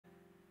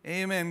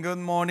Amen. Good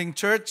morning,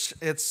 church.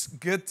 It's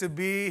good to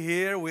be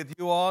here with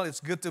you all. It's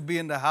good to be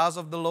in the house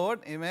of the Lord.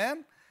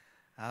 Amen.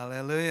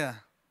 Hallelujah.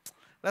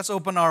 Let's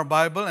open our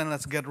Bible and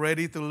let's get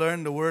ready to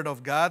learn the Word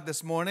of God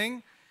this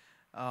morning.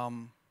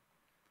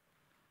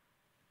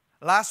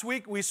 Last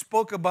week we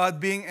spoke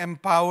about being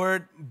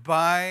empowered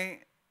by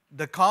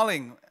the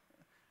calling,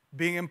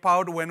 being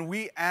empowered when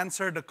we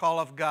answer the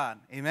call of God.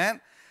 Amen.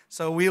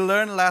 So we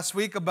learned last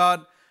week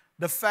about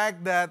the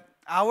fact that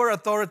our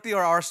authority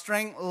or our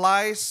strength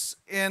lies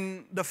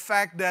in the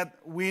fact that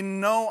we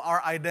know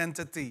our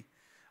identity.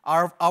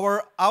 Our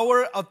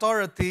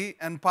authority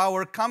and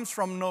power comes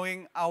from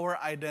knowing our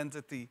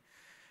identity.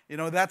 You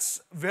know,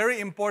 that's very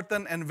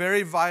important and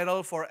very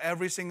vital for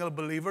every single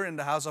believer in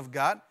the house of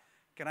God.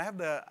 Can I have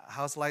the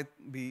house light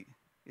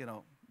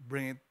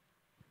bring it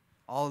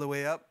all the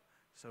way up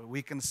so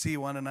we can see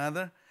one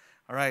another?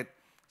 All right.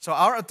 So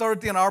our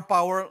authority and our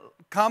power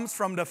comes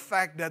from the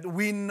fact that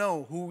we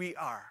know who we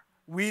are.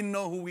 We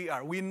know who we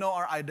are. We know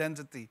our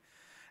identity.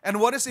 And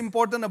what is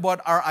important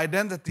about our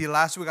identity,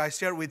 last week I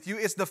shared with you,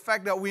 is the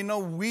fact that we know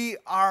we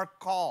are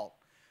called.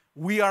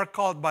 We are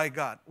called by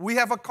God. We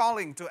have a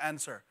calling to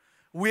answer.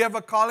 We have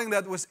a calling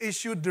that was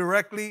issued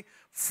directly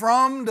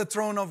from the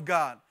throne of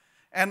God.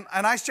 And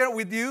I shared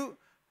with you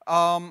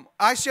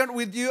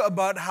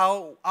about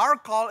how our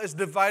call is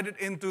divided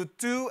into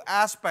two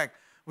aspects,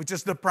 which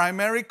is the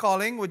primary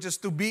calling, which is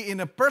to be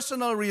in a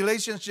personal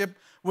relationship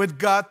with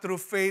God through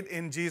faith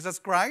in Jesus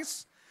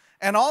Christ.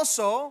 And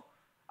also,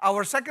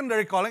 our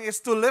secondary calling is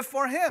to live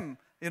for Him.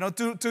 You know,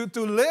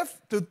 to live,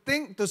 to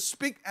think, to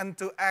speak, and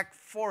to act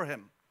for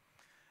Him.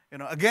 You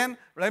know, again,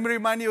 let me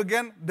remind you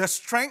again, the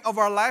strength of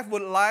our life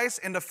lies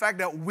in the fact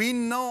that we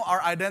know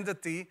our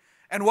identity.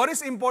 And what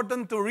is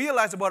important to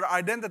realize about our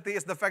identity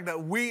is the fact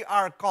that we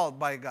are called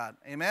by God.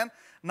 Amen?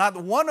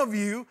 Not one of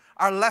you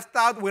are left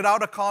out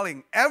without a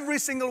calling. Every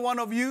single one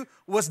of you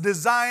was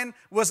designed,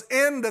 was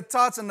in the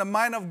thoughts and the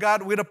mind of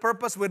God with a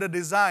purpose, with a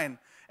design.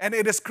 And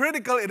it is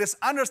critical, it is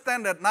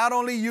understand that not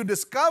only you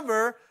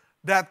discover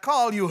that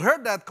call, you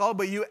heard that call,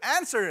 but you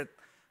answer it.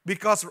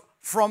 Because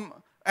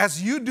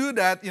as you do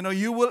that,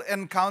 you will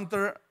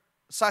encounter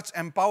such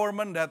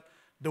empowerment that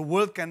the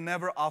world can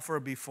never offer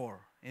before.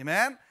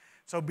 Amen?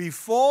 So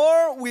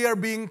before we are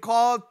being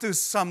called to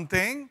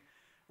something,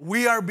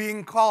 we are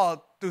being called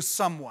to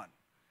someone.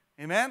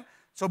 Amen?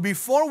 So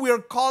before we are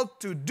called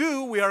to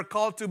do, we are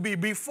called to be.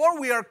 Before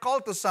we are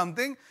called to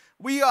something,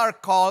 we are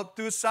called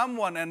to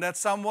someone. And that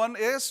someone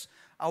is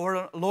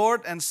our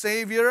Lord and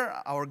Savior,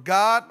 our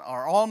God,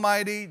 our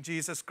Almighty,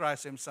 Jesus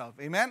Christ Himself.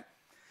 Amen?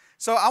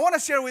 So I want to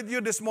share with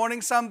you this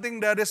morning something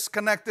that is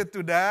connected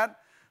to that.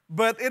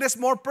 But it is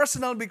more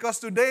personal because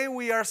today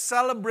we are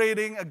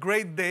celebrating a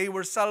great day.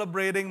 We're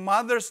celebrating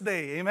Mother's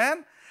Day.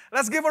 Amen?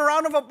 Let's give a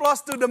round of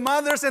applause to the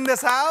mothers in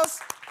this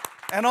house.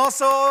 And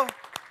also,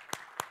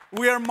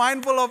 we are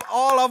mindful of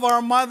all of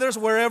our mothers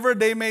wherever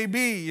they may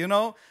be,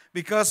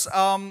 because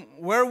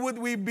where would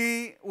we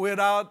be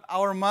without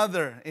our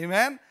mother?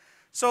 Amen?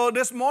 So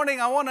this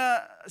morning, I want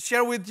to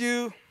share with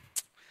you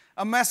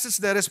a message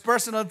that is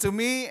personal to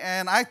me.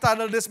 And I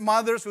titled this,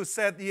 Mothers Who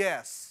Said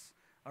Yes.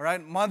 All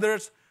right?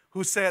 Mothers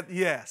who said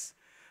yes.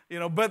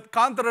 But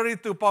contrary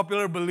to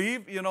popular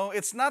belief,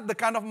 it's not the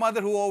kind of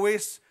mother who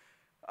always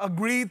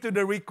agree to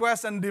the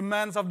requests and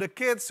demands of the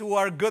kids who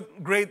are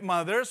great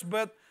mothers.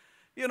 But,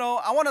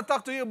 I want to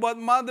talk to you about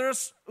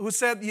mothers who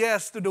said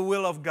yes to the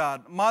will of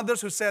God.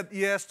 Mothers who said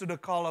yes to the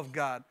call of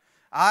God.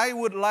 I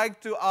would like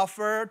to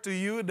offer to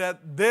you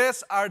that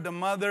these are the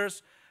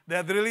mothers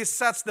that really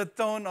sets the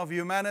tone of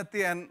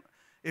humanity. And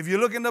if you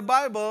look in the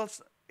Bible,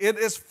 it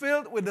is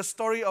filled with the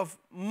story of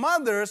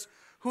mothers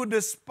who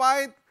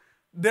despite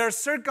their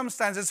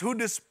circumstances, who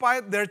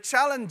despite their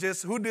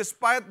challenges, who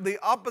despite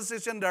the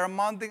opposition that are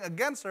mounting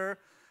against her,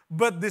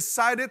 but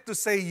decided to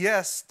say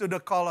yes to the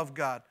call of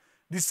God.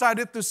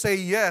 Decided to say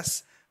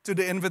yes to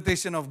the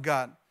invitation of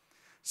God.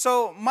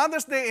 So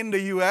Mother's Day in the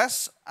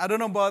U.S., I don't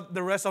know about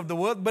the rest of the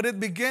world, but it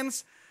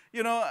begins,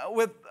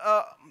 with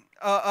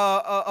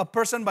a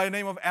person by the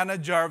name of Anna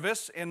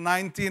Jarvis. In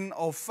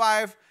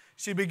 1905,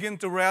 she began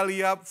to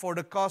rally up for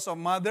the cause of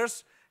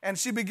mothers, and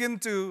she began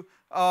to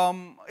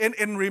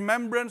in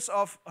remembrance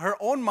of her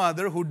own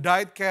mother who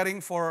died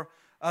caring for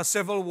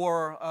Civil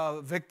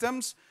War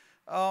victims,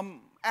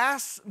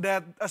 asked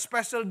that a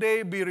special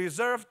day be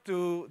reserved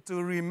to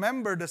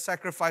remember the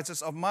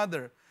sacrifices of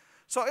mother.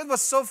 So it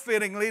was so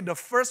fittingly, the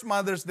first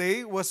Mother's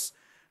Day was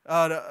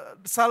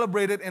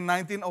celebrated in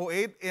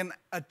 1908 in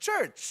a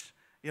church.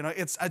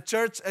 It's a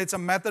church, it's a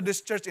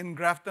Methodist church in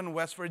Grafton,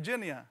 West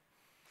Virginia.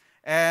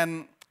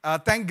 And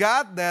thank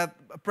God that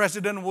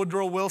President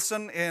Woodrow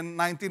Wilson in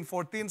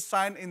 1914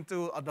 signed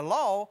into the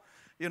law,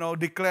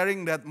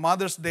 declaring that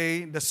Mother's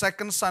Day, the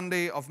second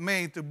Sunday of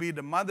May, to be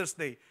the Mother's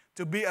Day,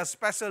 to be a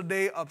special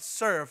day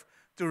observed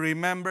to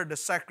remember the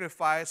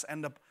sacrifice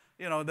and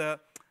the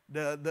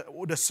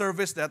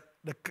service that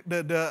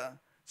the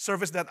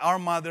service that our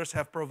mothers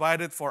have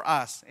provided for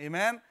us.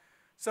 Amen.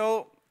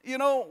 So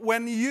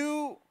when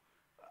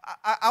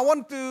I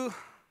want to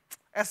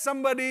as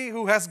somebody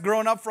who has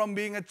grown up from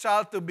being a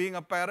child to being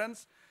a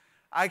parent,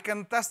 I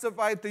can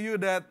testify to you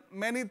that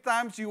many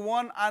times you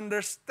won't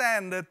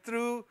understand the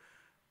true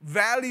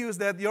values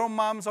that your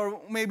moms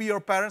or maybe your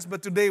parents,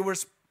 but today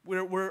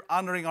we're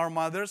honoring our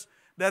mothers,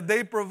 that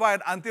they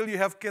provide until you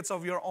have kids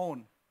of your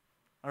own.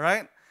 All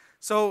right?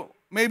 So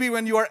maybe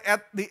when you are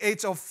at the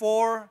age of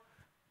 4,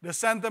 the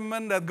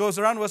sentiment that goes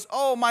around was,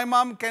 oh, my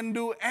mom can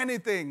do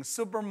anything,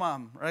 super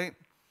mom, right?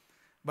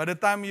 By the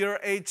time you're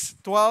age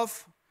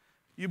 12,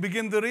 you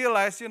begin to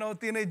realize,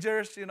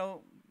 teenagers,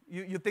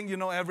 you think you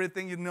know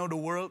everything, you know the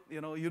world,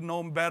 you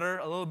know better,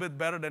 a little bit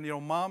better than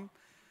your mom.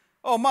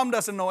 Oh, mom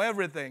doesn't know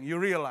everything, you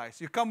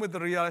realize. You come with the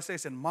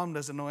realization, mom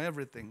doesn't know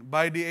everything.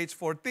 By the age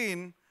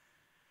 14,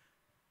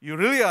 you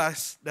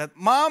realize that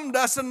mom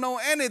doesn't know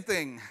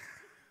anything.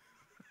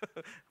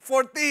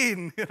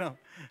 14,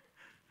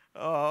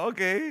 Oh,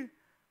 okay.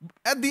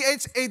 At the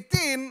age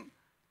 18,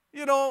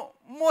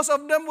 most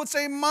of them would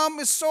say, mom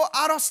is so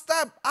out of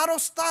step, out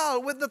of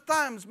style with the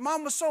times.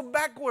 Mom was so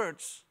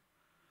backwards.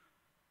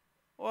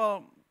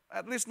 Well,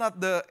 at least not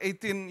the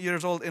 18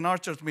 years old in our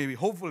church, maybe.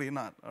 Hopefully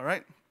not, all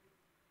right?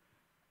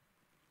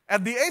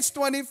 At the age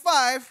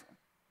 25,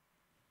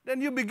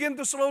 then you begin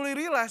to slowly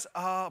realize,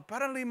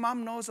 apparently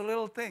mom knows a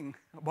little thing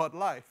about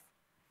life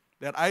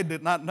that I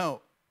did not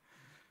know.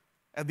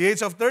 At the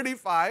age of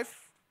 35,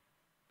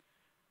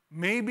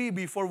 maybe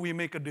before we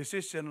make a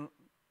decision,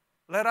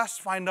 let us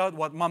find out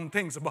what mom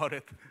thinks about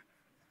it.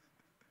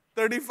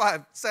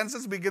 35,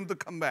 senses begin to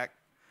come back.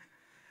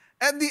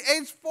 At the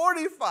age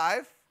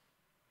 45,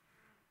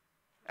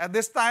 at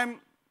this time,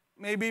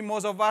 maybe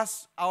most of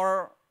us,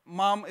 our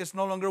mom is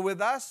no longer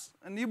with us,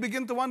 and you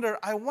begin to wonder,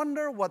 I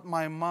wonder what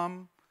my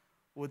mom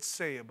would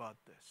say about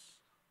this.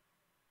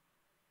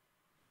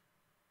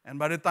 And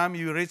by the time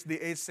you reach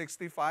the age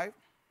 65,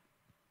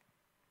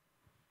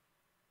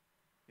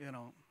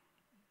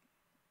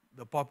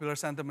 the popular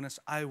sentiment is,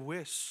 I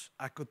wish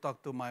I could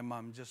talk to my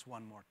mom just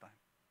one more time.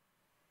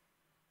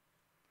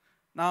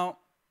 Now,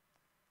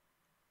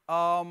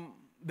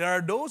 there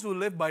are those who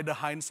live by the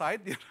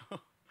hindsight,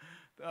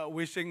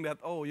 wishing that,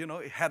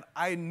 had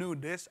I knew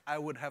this, I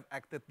would have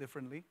acted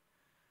differently.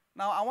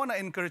 Now, I want to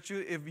encourage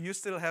you, if you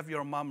still have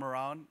your mom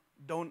around,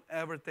 don't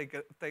ever take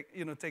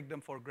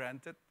them for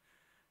granted.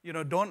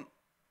 Don't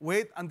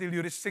wait until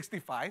you reach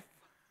 65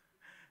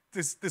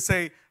 to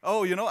say,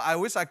 I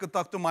wish I could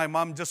talk to my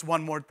mom just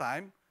one more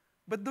time.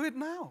 But do it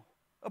now.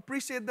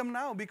 Appreciate them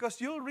now, because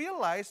you'll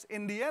realize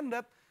in the end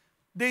that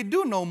they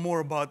do know more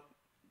about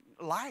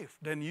life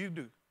than you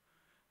do.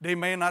 They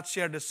may not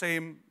share the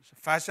same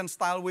fashion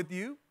style with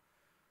you,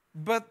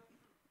 but,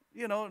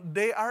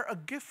 they are a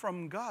gift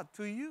from God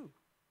to you.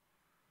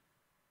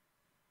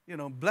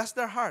 Bless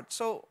their heart.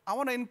 So I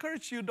want to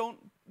encourage you, don't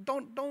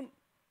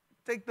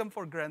take them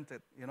for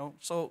granted,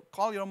 So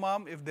call your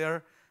mom if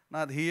they're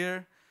not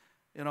here.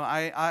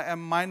 I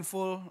am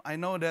mindful. I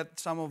know that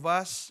some of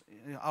us,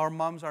 our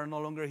moms are no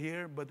longer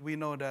here, but we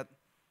know that,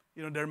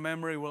 their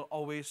memory will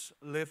always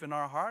live in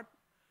our heart.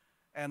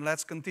 And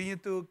let's continue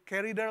to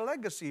carry their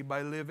legacy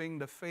by living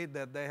the faith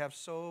that they have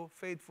so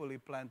faithfully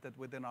planted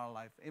within our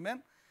life.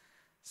 Amen?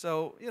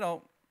 So,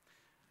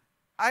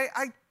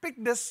 I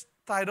picked this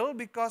title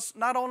because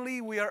not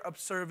only we are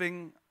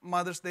observing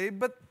Mother's Day,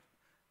 but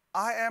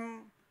I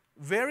am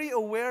very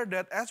aware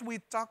that as we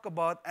talk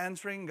about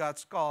answering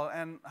God's call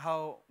and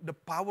how the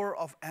power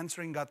of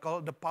answering God's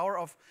call, the power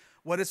of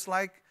what it's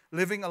like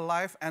living a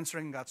life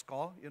answering God's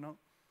call,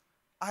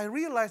 I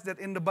realize that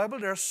in the Bible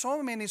there are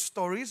so many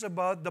stories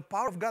about the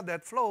power of God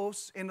that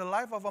flows in the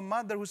life of a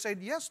mother who said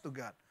yes to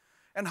God.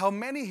 And how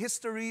many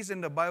histories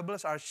in the Bible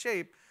are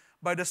shaped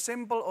by the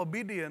simple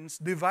obedience,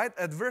 divine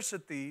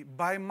adversity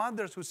by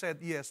mothers who said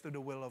yes to the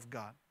will of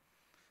God.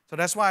 So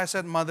that's why I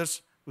said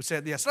mothers who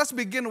said yes. Let's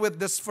begin with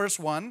this first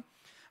one.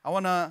 I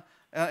want to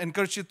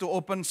encourage you to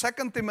open 2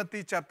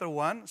 Timothy chapter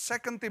 1.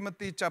 2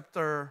 Timothy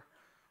chapter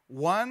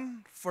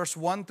 1, verse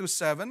 1 to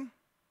 7.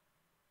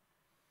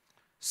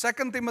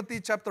 2 Timothy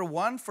chapter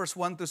 1, verse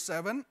 1 to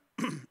 7.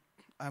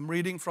 I'm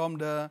reading from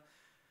the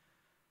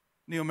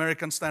New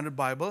American Standard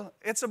Bible.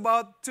 It's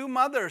about two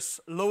mothers,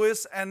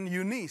 Lois and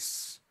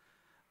Eunice.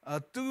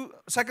 2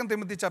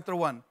 Timothy chapter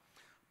 1.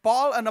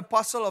 Paul, an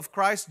apostle of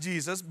Christ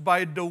Jesus,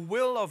 by the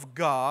will of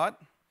God,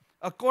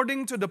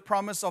 according to the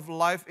promise of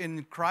life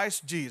in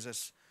Christ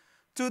Jesus,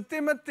 to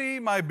Timothy,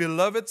 my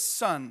beloved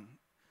son,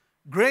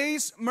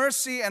 grace,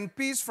 mercy, and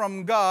peace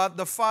from God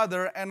the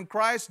Father and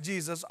Christ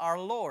Jesus our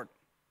Lord.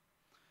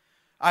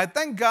 I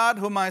thank God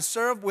whom I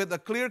serve with a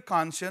clear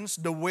conscience,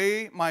 the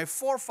way my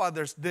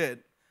forefathers did,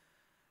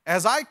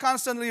 as I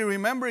constantly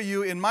remember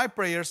you in my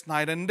prayers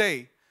night and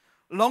day,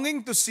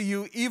 longing to see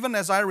you even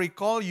as I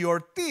recall your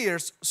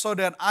tears, so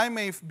that I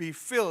may be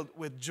filled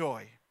with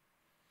joy.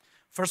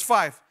 Verse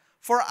 5,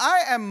 for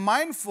I am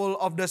mindful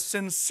of the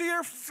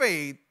sincere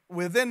faith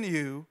within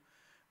you,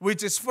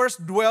 which is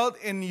first dwelt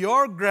in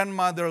your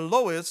grandmother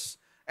Lois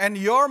and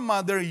your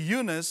mother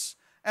Eunice,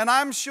 and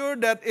I'm sure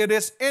that it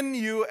is in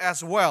you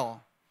as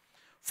well.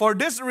 For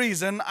this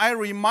reason, I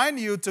remind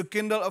you to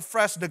kindle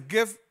afresh the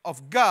gift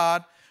of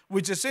God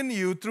which is in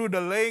you through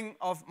the laying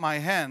of my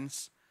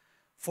hands.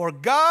 For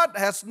God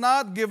has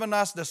not given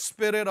us the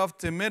spirit of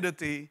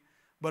timidity,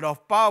 but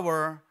of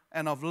power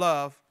and of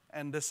love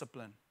and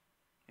discipline.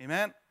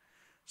 Amen?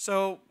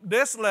 So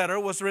this letter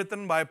was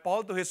written by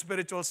Paul to his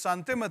spiritual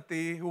son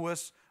Timothy, who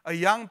was a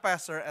young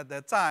pastor at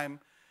that time.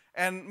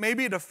 And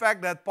maybe the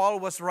fact that Paul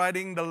was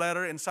writing the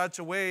letter in such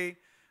a way,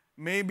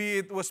 maybe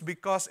it was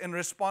because in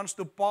response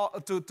to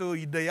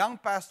the young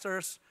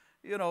pastors,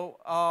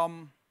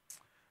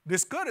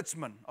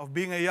 discouragement of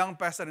being a young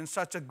pastor in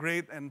such a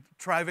great and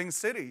thriving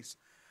cities.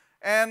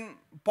 And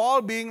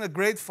Paul, being a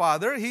great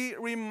father, he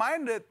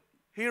reminded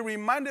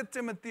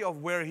Timothy of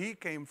where he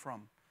came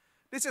from.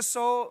 This is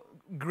so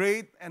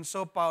great and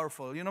so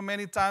powerful.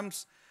 Many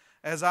times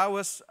as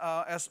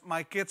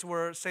my kids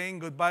were saying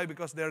goodbye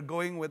because they're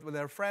going with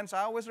their friends,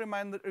 I always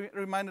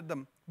reminded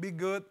them, be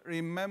good,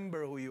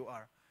 remember who you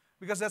are.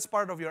 Because that's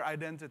part of your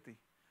identity.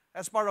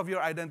 That's part of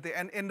your identity.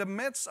 And in the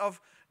midst of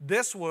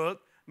this world,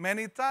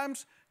 many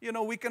times,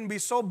 we can be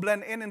so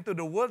blend into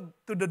the world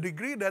to the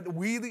degree that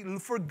we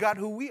forgot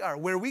who we are,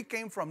 where we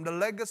came from, the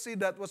legacy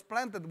that was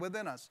planted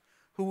within us,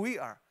 who we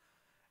are.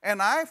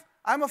 And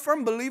I'm a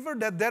firm believer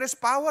that there is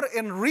power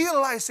in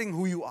realizing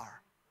who you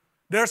are.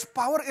 There's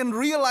power in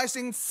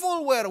realizing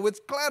full well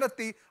with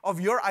clarity of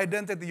your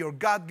identity, your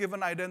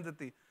God-given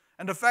identity.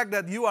 And the fact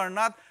that you are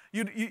not,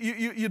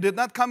 you did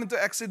not come into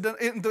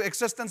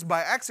existence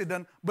by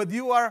accident, but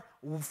you are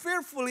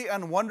fearfully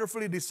and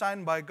wonderfully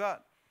designed by God.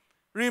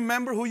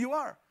 Remember who you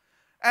are.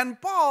 And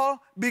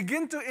Paul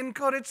began to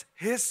encourage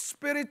his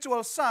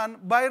spiritual son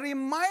by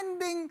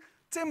reminding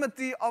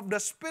Timothy of the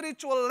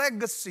spiritual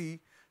legacy,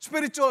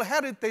 spiritual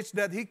heritage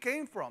that he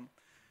came from.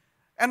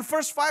 And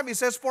verse 5, he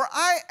says, for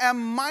I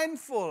am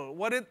mindful.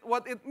 What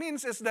it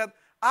means is that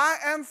I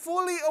am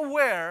fully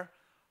aware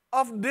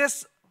of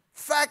this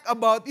fact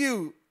about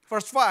you.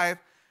 Verse 5,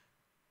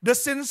 the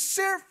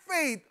sincere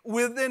faith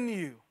within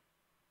you,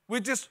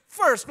 which is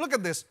first, look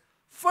at this,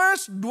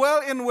 first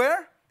dwell in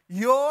where?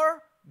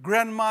 Your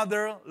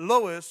grandmother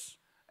Lois,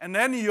 and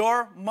then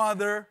your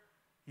mother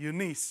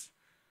Eunice.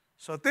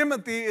 So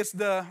Timothy is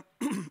the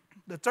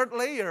third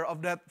layer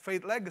of that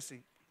faith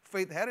legacy,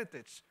 faith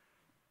heritage.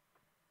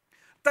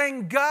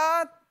 Thank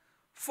God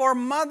for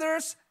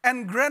mothers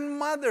and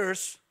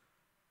grandmothers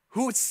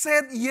who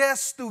said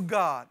yes to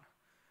God,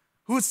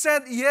 who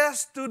said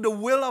yes to the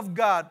will of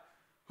God,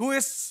 who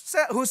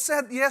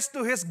said yes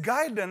to His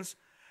guidance,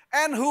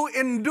 and who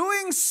in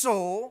doing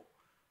so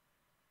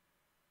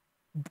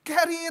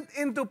carry it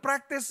into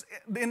practice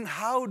in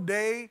how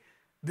they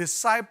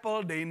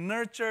disciple, they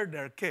nurture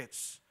their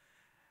kids.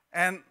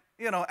 And,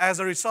 as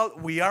a result,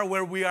 we are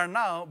where we are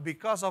now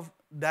because of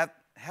that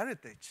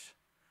heritage.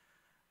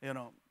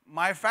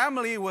 My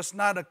family was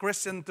not a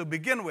Christian to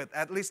begin with,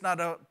 at least not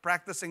a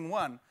practicing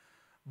one.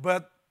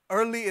 But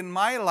early in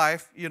my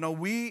life,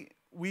 we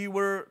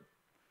were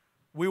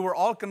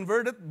all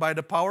converted by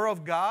the power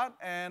of God,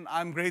 and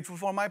I'm grateful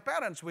for my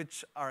parents,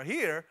 which are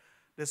here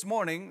this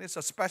morning. It's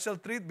a special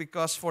treat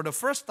because for the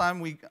first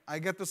time I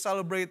get to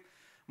celebrate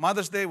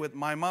Mother's Day with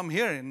my mom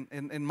here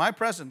in my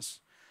presence.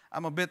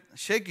 I'm a bit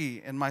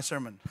shaky in my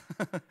sermon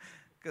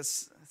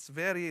because it's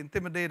very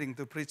intimidating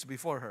to preach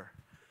before her,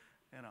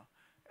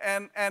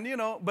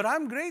 But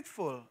I'm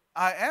grateful.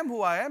 I am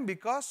who I am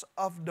because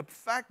of the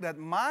fact that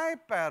my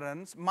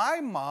parents,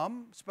 my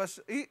mom,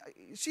 especially,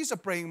 she's a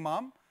praying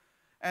mom,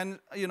 and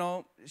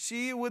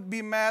she would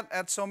be mad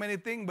at so many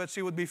things, but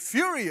she would be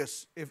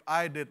furious if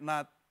I did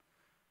not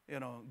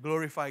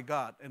glorify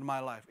God in my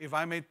life. If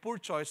I made poor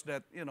choice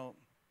that,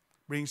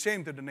 bring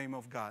shame to the name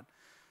of God.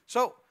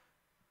 So,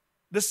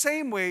 the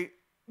same way,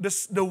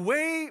 the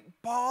way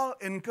Paul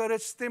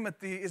encouraged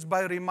Timothy is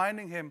by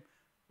reminding him,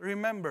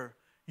 remember,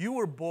 you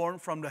were born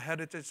from the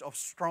heritage of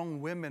strong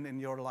women in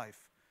your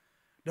life.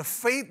 The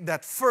faith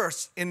that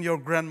first in your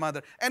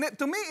grandmother. And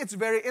to me, it's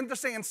very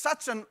interesting and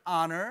such an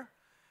honor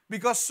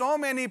because so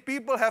many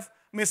people have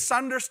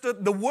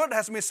misunderstood, the world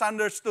has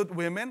misunderstood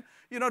women.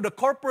 The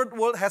corporate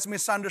world has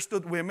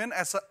misunderstood women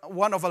as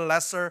one of a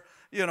lesser,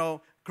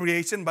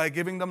 creation by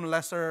giving them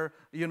lesser,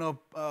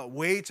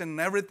 wage and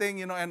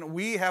everything, and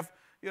we have,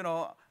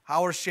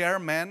 our share,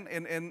 men,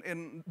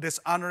 in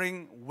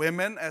dishonoring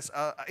women as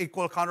an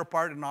equal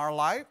counterpart in our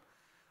life.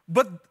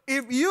 But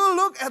if you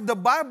look at the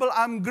Bible,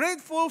 I'm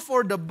grateful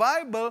for the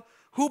Bible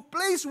who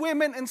placed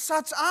women in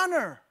such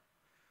honor,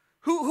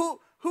 who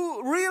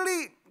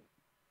really,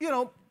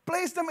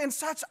 placed them in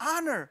such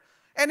honor.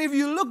 And if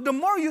you look, the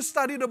more you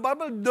study the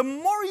Bible, the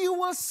more you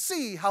will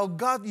see how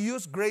God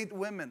used great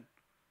women.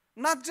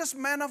 Not just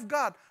men of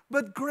God,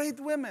 but great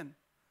women.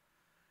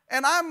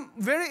 And I'm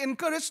very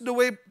encouraged the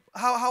way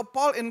how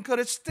Paul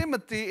encouraged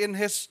Timothy in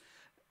his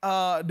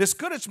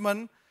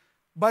discouragement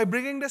by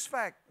bringing this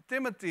fact.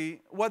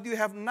 Timothy, what you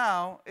have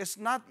now is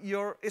not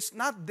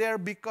there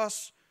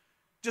because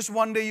just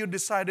one day you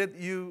decided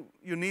you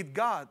need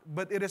God.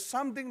 But it is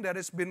something that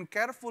has been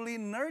carefully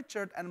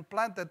nurtured and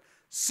planted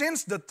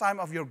since the time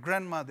of your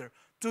grandmother,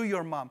 to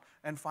your mom,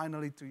 and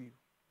finally to you.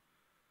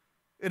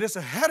 It is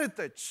a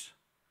heritage.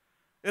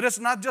 It is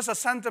not just a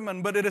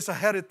sentiment, but it is a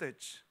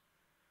heritage.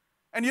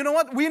 And you know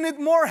what? We need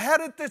more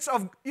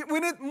we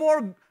need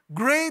more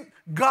great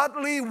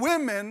godly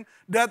women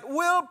that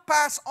will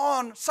pass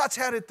on such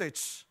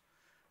heritage.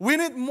 We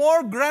need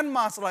more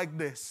grandmas like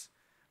this.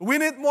 We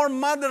need more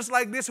mothers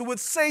like this who would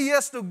say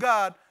yes to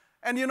God.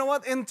 And you know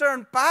what? In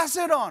turn, pass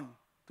it on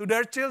to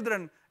their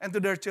children and to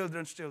their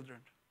children's children.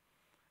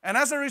 And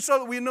as a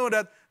result, we know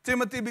that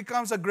Timothy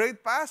becomes a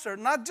great pastor,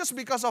 not just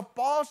because of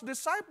Paul's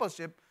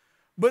discipleship,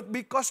 but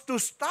because to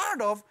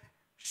start off,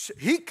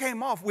 he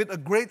came off with a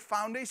great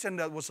foundation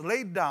that was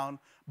laid down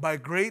by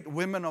great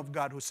women of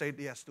God who said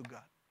yes to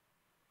God.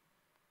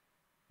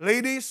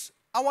 Ladies,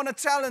 I want to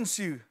challenge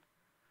you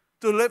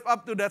to live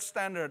up to that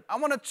standard. I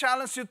want to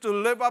challenge you to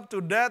live up to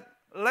that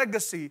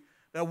legacy,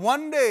 that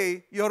one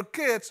day your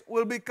kids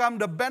will become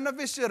the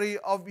beneficiary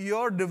of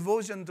your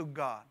devotion to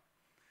God.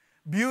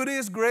 Beauty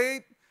is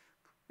great,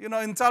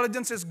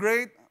 intelligence is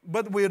great,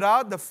 but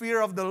without the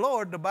fear of the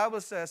Lord, the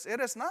Bible says it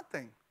is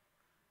nothing.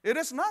 It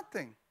is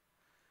nothing.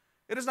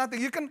 It is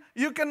nothing.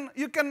 You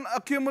can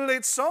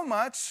accumulate so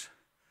much,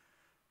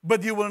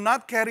 but you will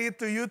not carry it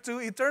to you to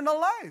eternal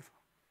life.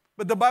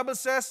 But the Bible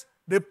says,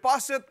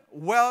 deposit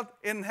wealth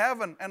in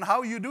heaven. And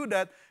how you do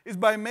that is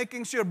by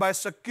making sure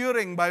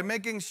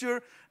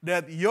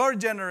that your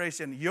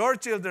generation, your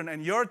children,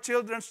 and your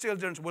children's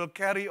children will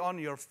carry on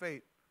your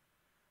faith.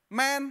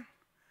 Man,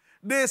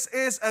 this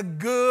is a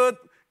good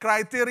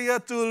criteria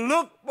to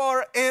look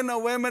for in a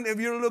woman if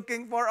you're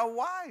looking for a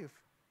wife.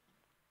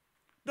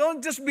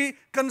 Don't just be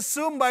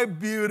consumed by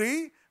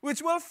beauty,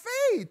 which will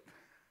fade.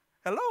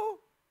 Hello?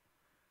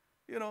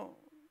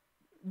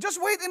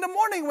 Just wait in the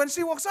morning when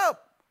she walks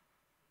up.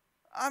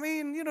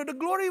 The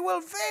glory will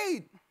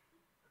fade.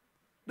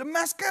 The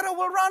mascara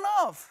will run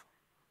off.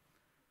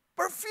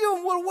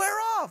 Perfume will wear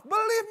off.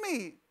 Believe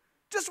me.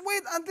 Just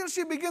wait until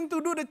she begins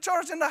to do the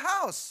chores in the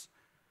house.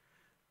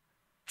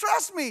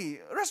 Trust me,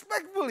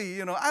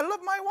 respectfully, I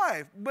love my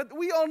wife. But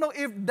we all know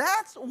if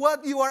that's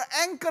what you are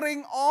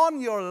anchoring on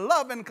your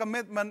love and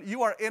commitment,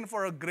 you are in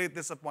for a great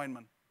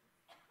disappointment.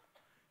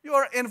 You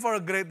are in for a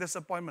great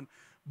disappointment.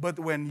 But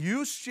when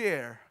you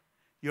share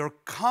your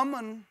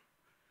common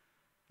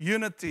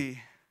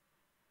unity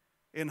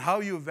in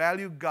how you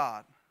value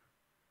God,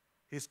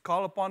 His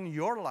call upon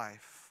your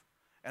life,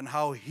 and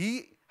how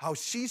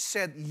she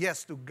said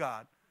yes to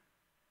God,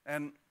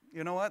 and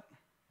you know what?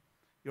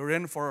 You're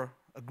in for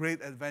a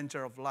great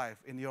adventure of life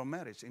in your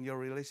marriage, in your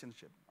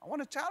relationship. I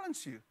want to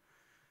challenge you,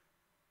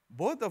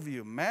 both of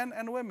you, men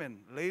and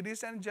women,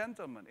 ladies and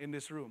gentlemen in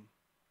this room,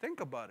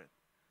 think about it.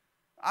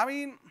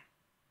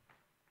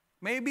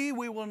 Maybe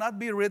we will not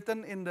be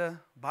written in the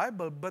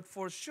Bible, but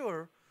for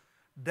sure,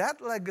 that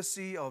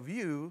legacy of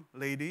you,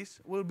 ladies,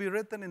 will be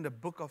written in the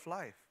book of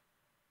life.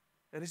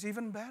 That is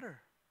even better.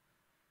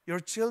 Your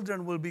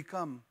children will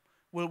become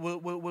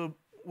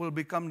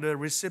the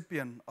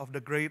recipient of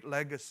the great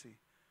legacy.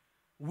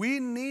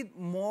 We need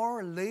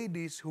more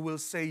ladies who will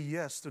say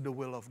yes to the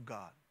will of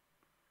God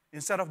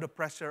instead of the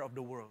pressure of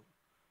the world.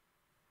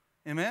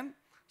 Amen?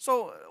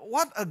 So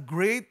what a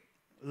great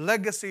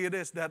legacy it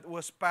is that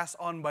was passed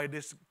on by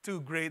these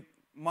two great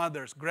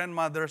mothers,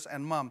 grandmothers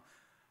and mom,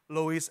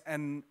 Lois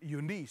and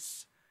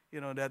Eunice,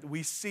 that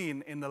we've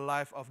seen in the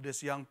life of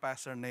this young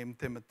pastor named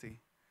Timothy.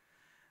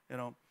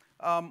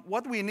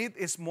 What we need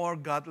is more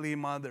godly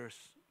mothers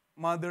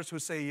who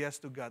say yes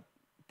to God,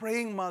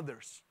 praying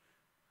mothers.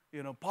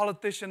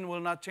 Politicians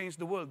will not change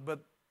the world, but,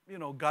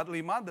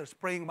 godly mothers,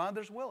 praying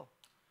mothers will.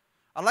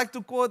 I'd like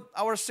to quote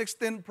our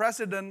 16th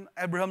president,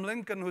 Abraham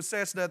Lincoln, who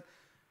says that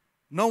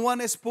no one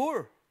is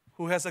poor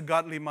who has a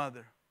godly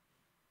mother.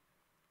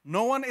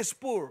 No one is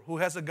poor who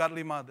has a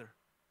godly mother.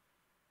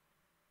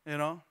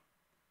 Do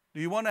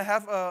you want to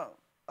have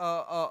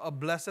a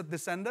blessed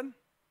descendant?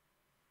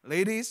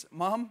 Ladies,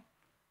 mom,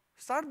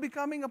 start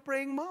becoming a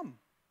praying mom.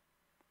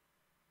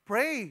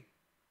 Pray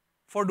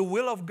for the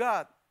will of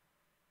God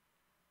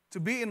to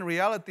be in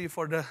reality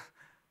for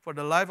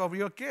the life of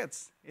your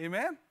kids.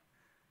 Amen?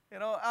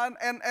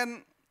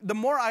 And the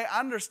more I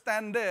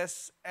understand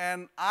this,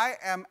 and I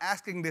am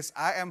asking this,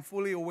 I am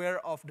fully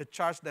aware of the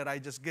charge that I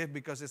just gave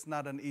because it's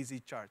not an easy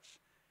charge.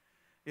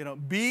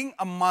 Being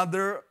a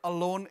mother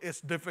alone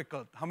is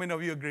difficult. How many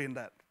of you agree in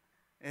that?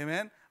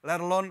 Amen? Let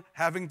alone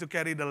having to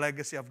carry the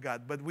legacy of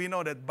God. But we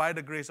know that by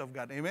the grace of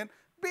God. Amen?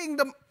 Being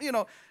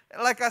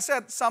like I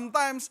said,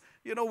 sometimes,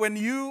 when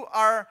you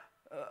are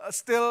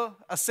still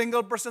a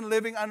single person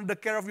living under the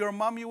care of your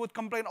mom, you would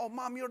complain, oh,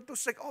 mom, you're too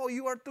sick. Oh,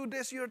 you are too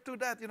this, you're too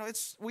that.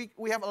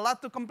 We have a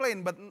lot to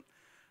complain, but,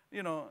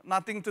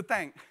 nothing to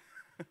thank.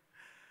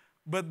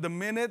 But the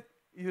minute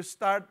you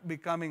start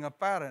becoming a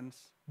parent,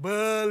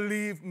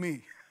 believe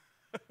me,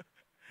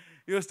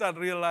 you start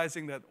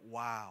realizing that,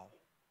 wow.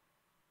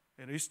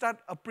 You start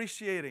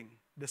appreciating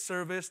the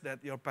service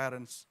that your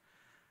parents,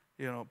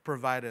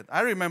 provided.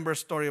 I remember a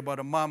story about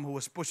a mom who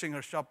was pushing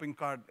her shopping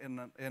cart in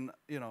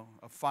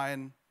a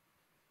fine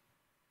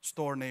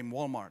store named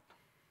Walmart.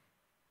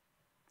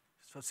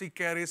 So she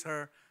carries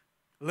her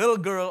little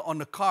girl on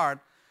the cart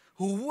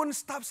who wouldn't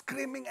stop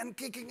screaming and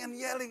kicking and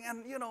yelling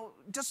and,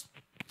 just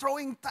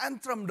throwing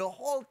tantrum the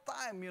whole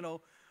time,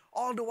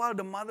 All the while,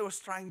 the mother was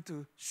trying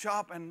to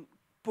shop and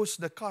push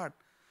the cart.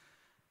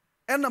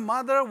 And the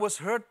mother was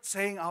heard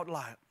saying out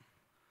loud,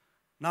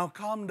 "Now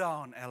calm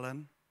down,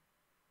 Ellen.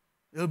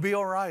 It'll be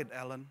all right,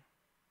 Ellen.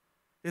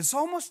 It's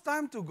almost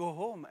time to go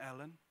home,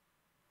 Ellen."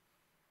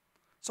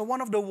 So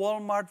one of the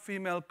Walmart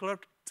female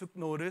clerks took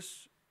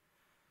notice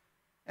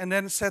and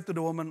then said to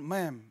the woman,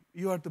 "Ma'am,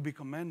 you are to be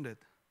commended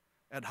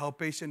at how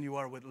patient you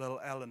are with little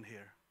Ellen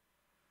here."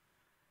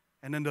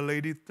 And then the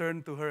lady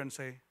turned to her and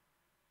said,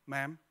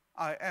 "Ma'am,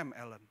 I am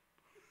Ellen."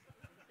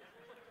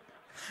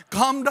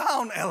 "Calm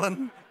down,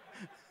 Ellen.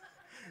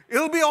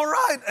 It'll be all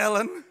right,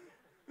 Ellen.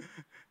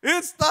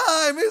 It's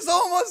time. It's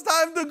almost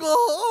time to go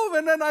home,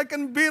 and then I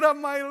can beat up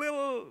my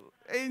little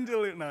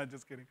angel." No,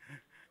 just kidding.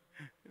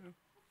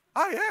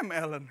 I am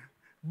Ellen.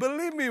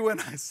 Believe me when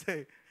I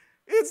say,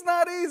 it's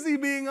not easy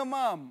being a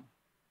mom.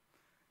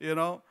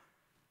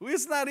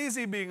 It's not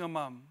easy being a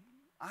mom.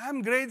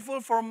 I'm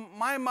grateful for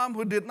my mom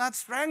who did not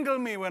strangle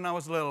me when I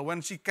was little,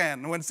 when she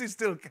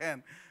still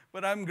can.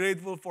 But I'm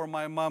grateful for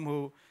my mom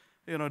who,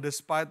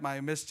 despite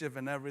my mischief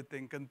and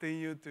everything,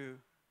 continued to,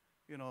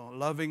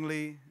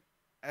 lovingly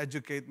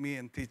educate me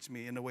and teach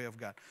me in the way of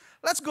God.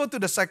 Let's go to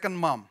the second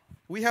mom.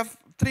 We have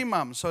 3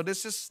 moms, so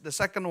this is the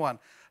second one.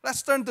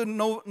 Let's turn to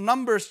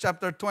Numbers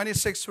chapter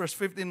 26, verse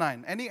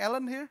 59. Any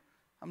Ellen here?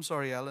 I'm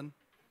sorry, Ellen.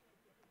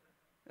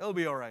 It'll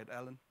be all right,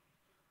 Ellen.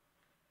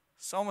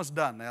 It's almost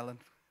done, Ellen.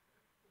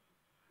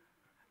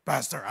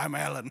 Pastor, I'm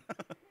Ellen.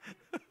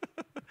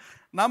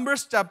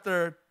 Numbers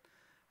chapter,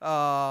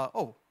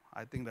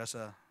 I think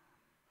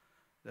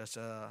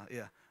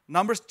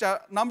Numbers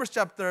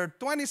chapter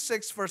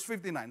 26, verse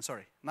 59.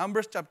 Sorry.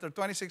 Numbers chapter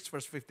 26,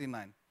 verse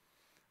 59.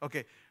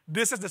 Okay.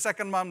 This is the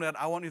second mom that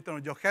I want you to know.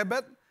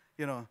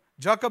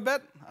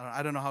 Jochebed.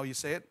 I don't know how you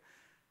say it.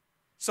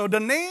 So the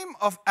name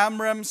of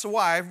Amram's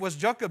wife was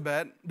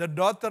Jochebed, the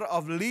daughter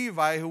of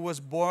Levi, who was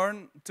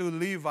born to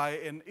Levi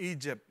in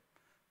Egypt.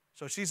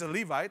 So she's a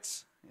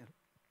Levite.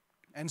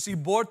 And she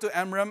bore to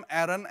Amram,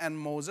 Aaron, and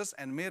Moses,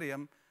 and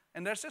Miriam,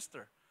 and their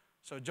sister.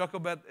 So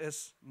Jochebed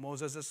is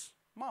Moses'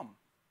 mom.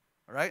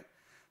 All right?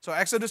 So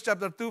Exodus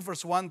chapter 2,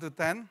 verse 1 to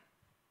 10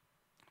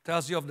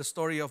 tells you of the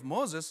story of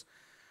Moses.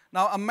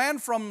 Now a man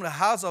from the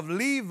house of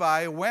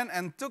Levi went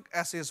and took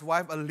as his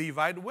wife a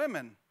Levite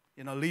woman.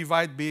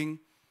 Levite being,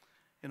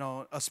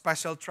 a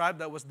special tribe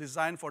that was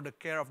designed for the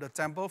care of the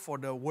temple, for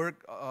the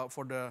work,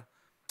 for the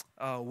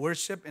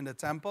worship in the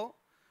temple.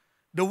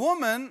 The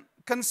woman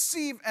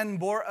conceived and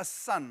bore a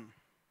son.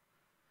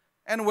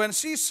 And when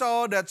she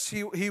saw that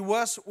he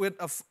was with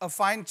a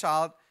fine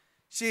child,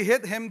 she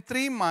hid him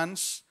 3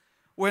 months.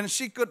 When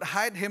she could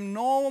hide him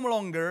no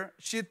longer,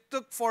 she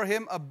took for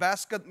him a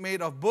basket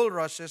made of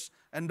bulrushes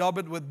and daubed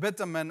it with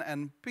bitumen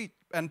and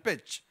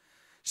pitch.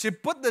 She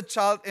put the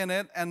child in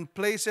it and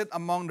placed it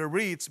among the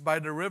reeds by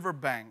the river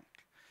bank.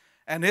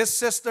 And his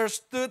sister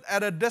stood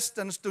at a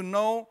distance to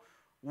know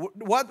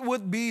what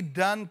would be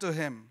done to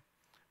him.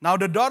 Now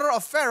the daughter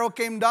of Pharaoh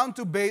came down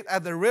to bathe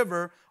at the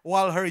river,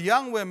 while her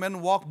young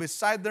women walked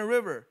beside the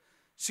river.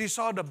 She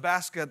saw the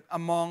basket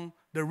among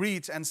the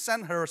reeds and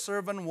sent her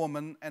servant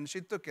woman, and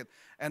she took it.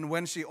 And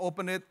when she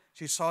opened it,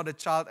 she saw the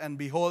child, and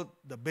behold,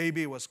 the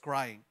baby was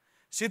crying.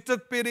 She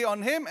took pity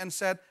on him and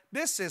said,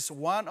 "This is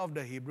one of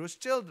the Hebrews'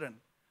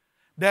 children."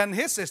 Then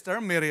his sister,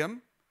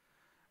 Miriam,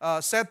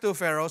 said to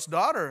Pharaoh's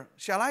daughter,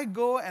 "Shall I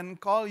go and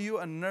call you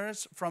a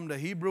nurse from the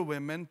Hebrew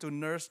women to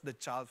nurse the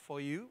child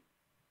for you?"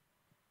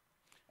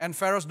 And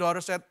Pharaoh's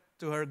daughter said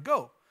to her,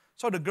 "Go."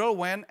 So the girl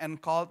went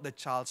and called the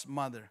child's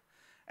mother.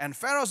 And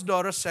Pharaoh's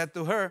daughter said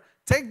to her,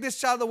 "Take this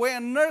child away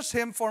and nurse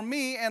him for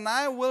me, and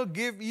I will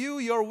give you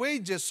your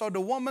wages." So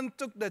the woman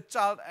took the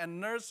child and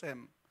nursed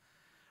him.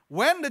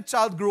 When the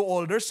child grew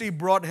older, she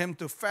brought him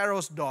to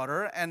Pharaoh's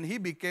daughter, and he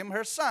became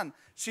her son.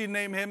 She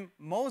named him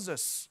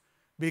Moses,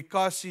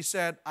 because she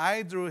said,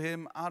 "I drew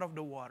him out of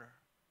the water."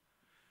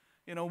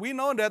 We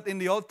know that in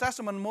the Old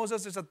Testament,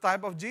 Moses is a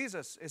type of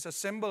Jesus. It's a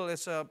symbol,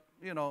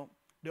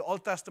 the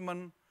Old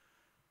Testament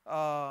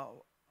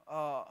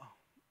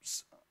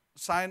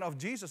sign of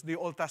Jesus, the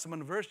Old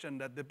Testament version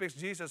that depicts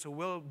Jesus who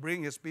will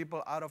bring his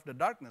people out of the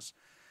darkness.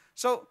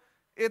 So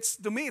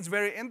to me, it's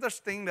very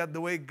interesting that the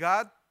way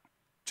God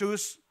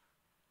chose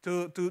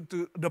to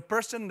the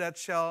person that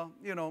shall,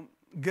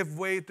 give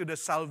way to the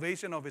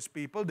salvation of his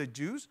people, the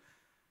Jews,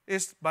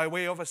 is by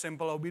way of a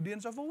simple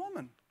obedience of a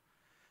woman.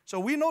 So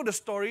we know the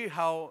story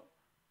how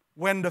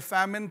when the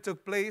famine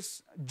took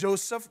place,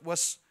 Joseph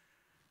was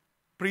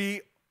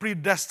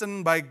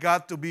predestined by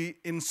God to be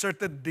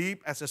inserted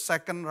deep as a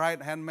second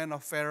right-hand man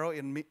of Pharaoh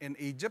in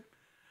Egypt.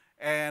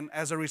 And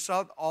as a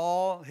result,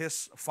 all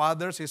his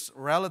fathers, his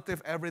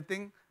relative,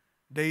 everything,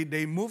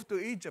 they moved to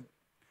Egypt.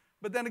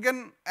 But then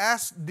again,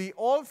 as the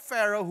old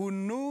Pharaoh who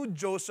knew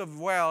Joseph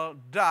well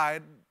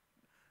died,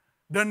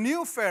 the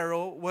new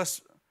Pharaoh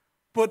was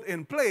put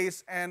in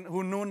place and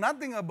who knew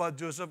nothing about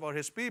Joseph or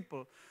his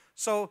people.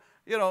 So,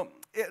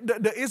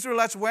 the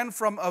Israelites went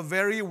from a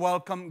very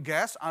welcome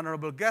guest,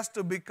 honorable guest,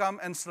 to become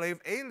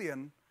enslaved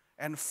alien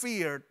and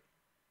feared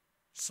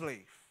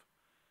slave.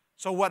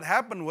 So what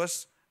happened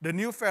was the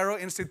new Pharaoh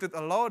instituted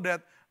a law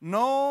that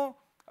no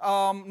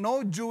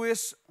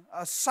Jewish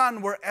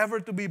son were ever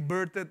to be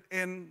birthed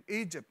in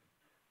Egypt.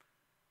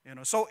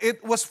 So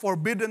it was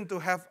forbidden to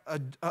have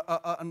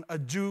a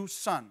Jew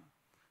son.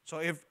 So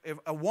if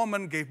a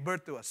woman gave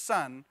birth to a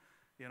son,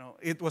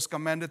 it was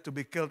commanded to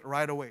be killed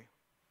right away.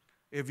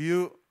 If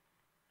you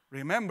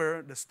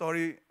remember the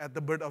story at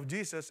the birth of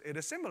Jesus, it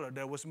is similar.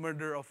 There was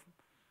murder of,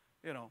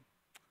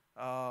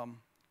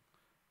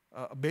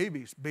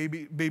 babies,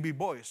 baby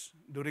boys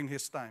during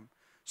his time.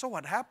 So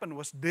what happened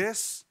was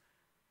this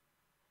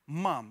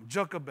mom,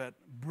 Jochebed,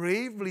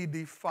 bravely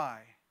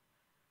defied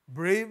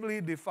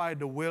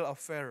the will of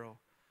Pharaoh.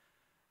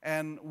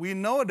 And we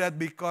know that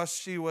because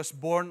she was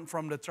born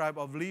from the tribe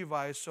of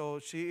Levi, so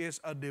she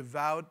is a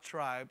devout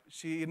tribe.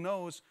 She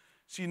knows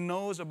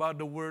about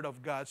the word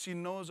of God. She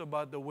knows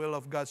about the will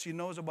of God. She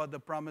knows about the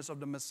promise of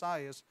the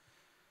Messiah.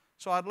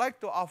 So I'd like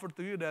to offer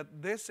to you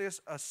that this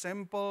is a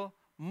simple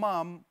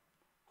mom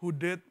who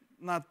did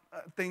not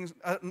things,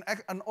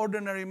 an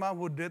ordinary mom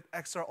who did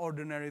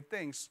extraordinary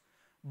things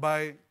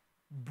by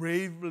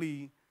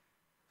bravely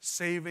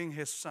saving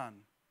his son,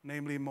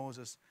 namely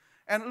Moses.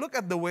 And look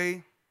at the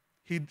way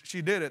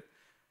she did it.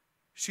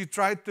 She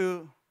tried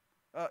to,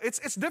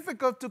 it's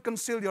difficult to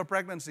conceal your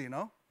pregnancy,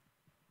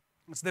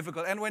 It's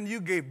difficult. And when you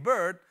gave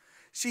birth,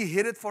 she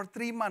hid it for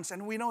 3 months.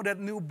 And we know that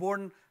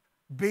newborn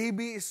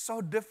baby is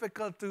so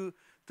difficult to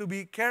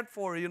be cared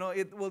for.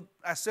 It will,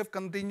 as if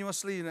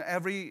continuously,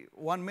 every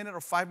 1 minute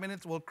or 5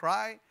 minutes will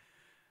cry.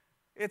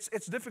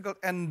 It's difficult.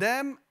 And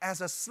then,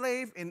 as a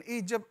slave in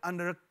Egypt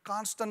under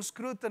constant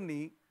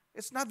scrutiny,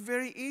 it's not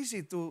very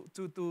easy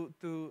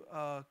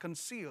to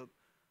conceal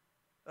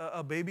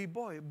a baby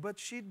boy. But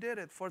she did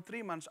it for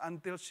 3 months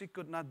until she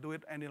could not do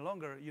it any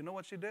longer. You know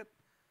what she did?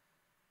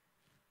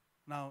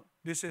 Now,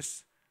 this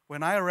is,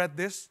 when I read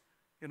this,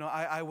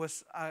 I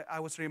was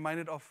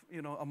reminded of,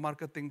 a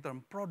marketing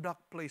term,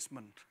 product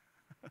placement.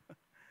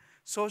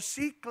 So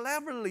she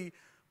cleverly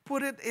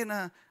put it in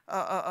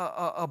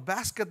a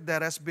basket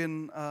that has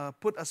been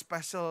put a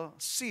special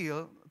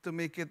seal to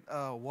make it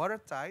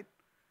watertight,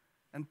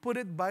 and put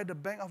it by the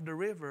bank of the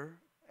river.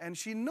 And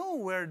she knew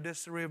where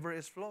this river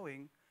is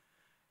flowing.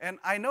 And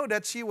I know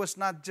that she was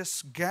not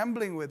just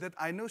gambling with it.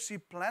 I know she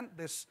planned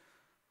this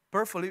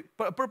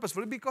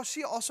purposefully, because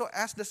she also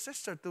asked the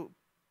sister to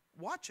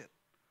watch it.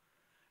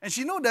 And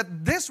she knew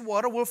that this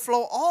water will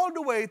flow all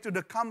the way to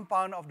the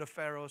compound of the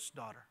Pharaoh's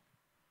daughter.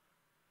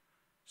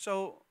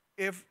 So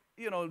if,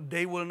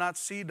 they will not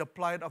see the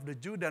plight of the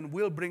Jew, then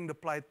we'll bring the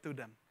plight to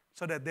them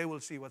so that they will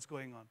see what's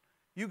going on.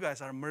 You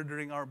guys are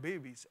murdering our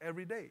babies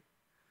every day.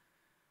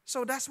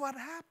 So that's what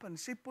happened.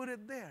 She put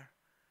it there.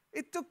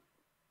 It took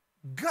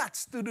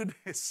guts to do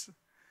this,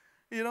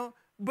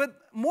 But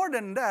more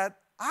than that,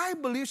 I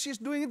believe she's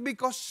doing it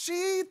because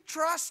she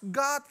trusts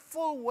God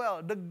full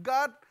well, the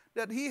God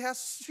that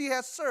she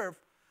has served,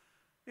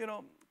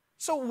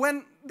 So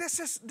when this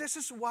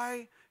is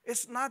why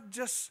it's not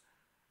just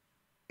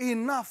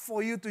enough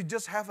for you to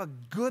just have a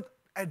good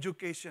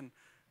education,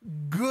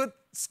 good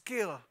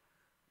skill,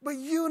 but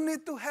you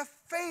need to have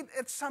faith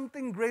at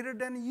something greater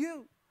than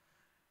you.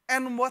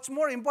 And what's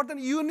more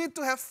important, you need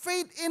to have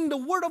faith in the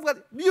Word of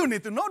God. You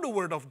need to know the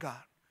Word of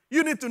God.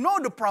 You need to know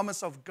the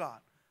promise of God.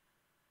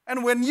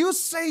 And when you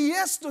say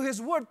yes to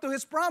His Word, to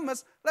His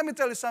promise, let me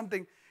tell you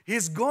something. God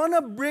is going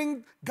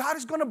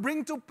to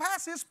bring to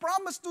pass His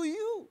promise to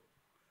you.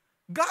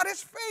 God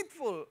is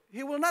faithful.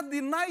 He will not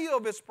deny you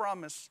of His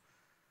promise.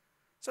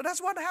 So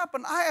that's what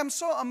happened. I am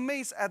so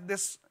amazed at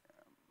this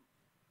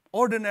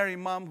ordinary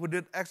mom who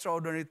did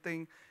extraordinary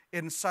thing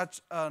in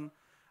such a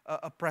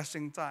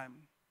pressing time.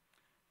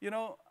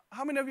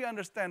 How many of you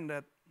understand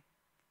that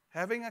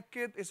having a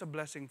kid is a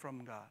blessing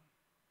from God?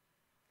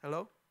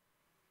 Hello?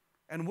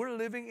 And we're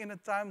living in a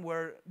time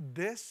where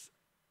this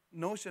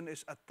notion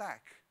is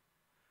attacked.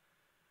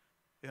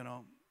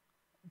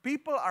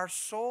 People are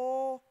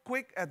so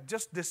quick at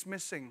just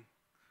dismissing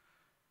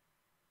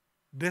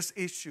these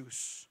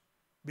issues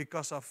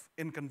because of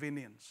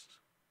inconvenience.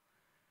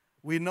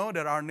 We know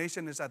that our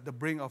nation is at the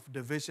brink of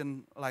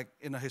division, like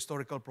in a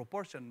historical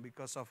proportion,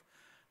 because of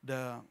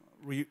the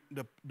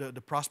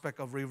prospect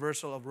of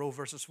reversal of Roe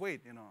versus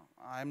Wade.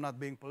 I'm not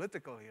being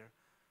political here,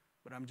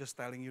 but I'm just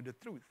telling you the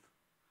truth.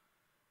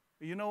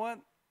 You know what?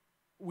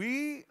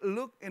 We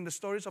look in the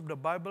stories of the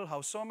Bible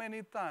how so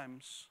many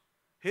times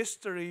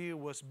history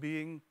was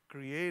being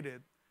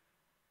created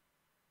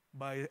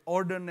by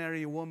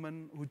ordinary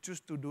women who choose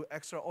to do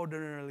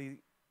extraordinary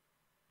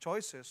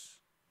choices,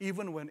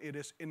 even when it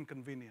is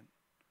inconvenient,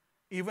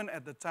 even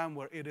at the time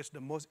where it is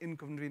the most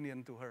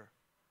inconvenient to her.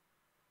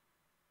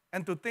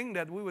 And to think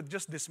that we would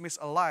just dismiss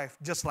a life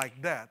just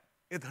like that,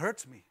 it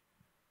hurts me.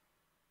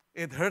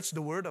 It hurts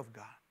the Word of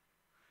God.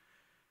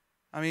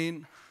 I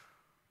mean,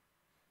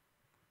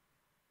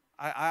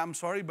 I'm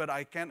sorry, but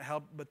I can't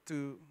help but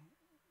to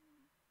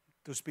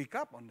speak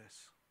up on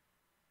this.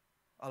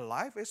 A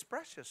life is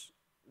precious.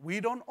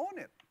 We don't own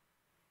it.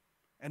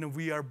 And if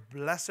we are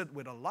blessed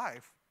with a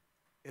life,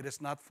 it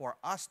is not for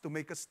us to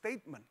make a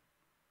statement,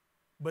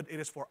 but it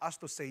is for us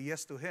to say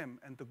yes to Him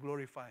and to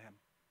glorify Him.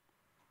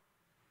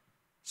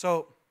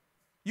 So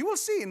You will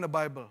see in the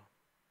Bible,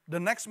 the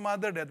next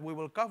mother that we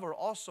will cover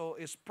also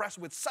is pressed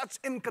with such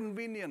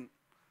inconvenience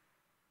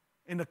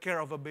in the care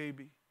of a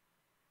baby.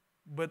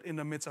 But in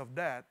the midst of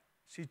that,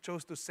 she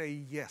chose to say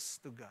yes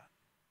to God.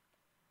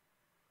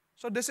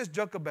 So this is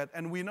Jochebed,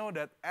 and we know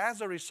that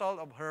as a result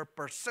of her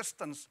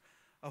persistence,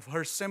 of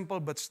her simple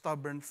but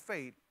stubborn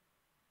faith,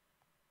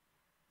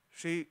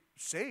 she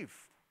saved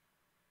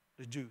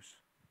the Jews.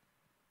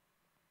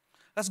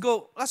 Let's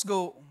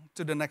go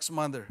to the next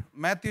mother.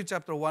 Matthew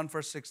chapter 1,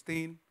 verse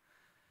 16,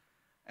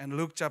 and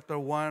Luke chapter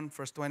 1,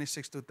 verse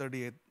 26 to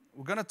 38.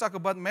 We're going to talk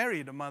about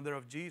Mary, the mother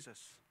of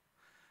Jesus.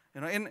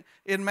 You know,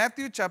 in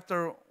Matthew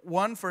chapter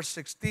 1, verse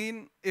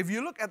 16, if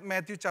you look at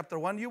Matthew chapter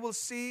 1, you will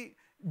see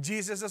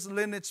Jesus'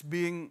 lineage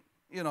being,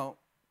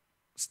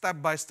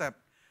 step by step.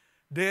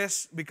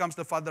 This becomes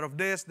the father of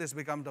this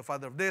becomes the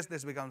father of this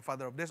becomes the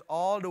father of this,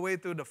 all the way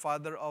to the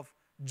father of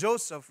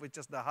Joseph, which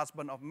is the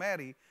husband of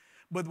Mary.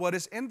 But what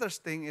is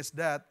interesting is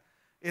that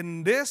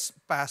in this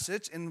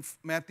passage, in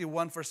Matthew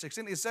 1, verse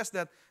 16, it says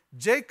that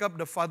Jacob,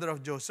 the father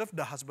of Joseph,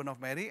 the husband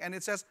of Mary, and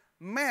it says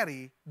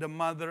Mary, the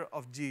mother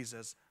of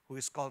Jesus, who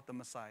is called the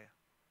Messiah.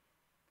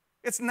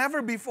 It's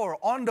never before.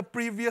 On the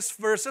previous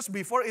verses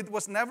before, it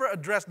was never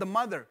addressed the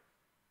mother.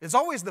 It's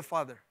always the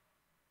father.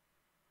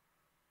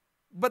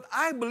 But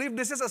I believe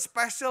this is a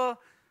special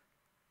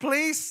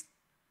place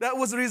that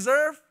was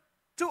reserved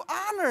to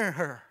honor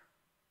her.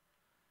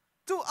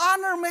 To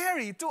honor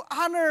Mary, to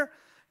honor,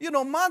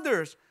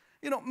 mothers.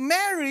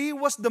 Mary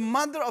was the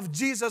mother of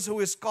Jesus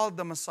who is called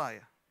the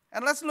Messiah.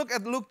 And let's look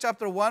at Luke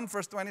chapter 1,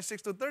 verse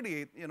 26 to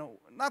 38.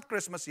 Not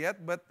Christmas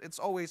yet, but it's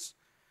always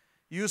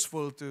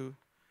useful to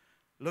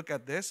look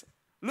at this.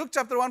 Luke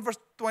chapter 1, verse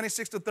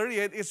 26 to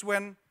 38 is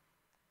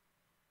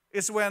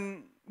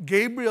when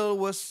Gabriel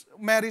was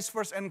Mary's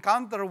first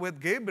encounter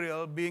with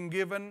Gabriel, being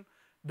given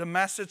the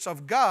message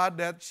of God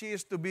that she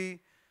is to be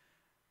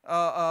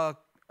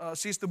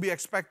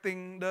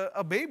expecting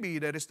a baby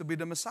that is to be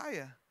the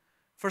Messiah.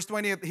 Verse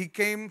 28, he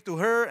came to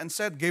her and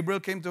said,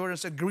 Gabriel came to her and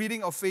said,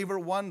 "Greeting of favor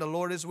one, the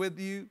Lord is with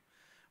you."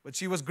 But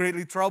she was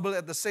greatly troubled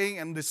at the saying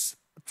and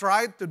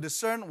tried to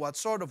discern what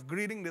sort of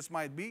greeting this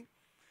might be.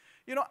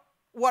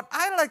 What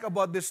I like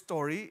about this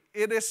story,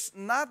 it is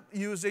not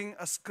using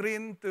a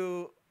screen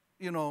to,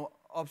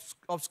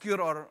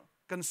 obscure or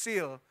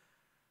conceal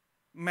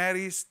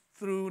Mary's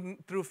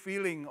true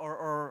feeling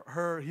or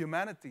her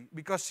humanity,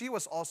 because she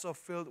was also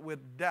filled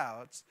with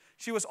doubts.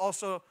 She was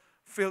also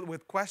filled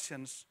with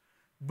questions.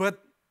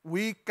 But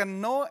we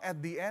can know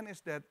at the end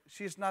is that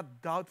she's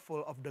not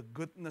doubtful of the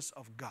goodness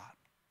of God.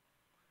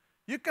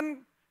 You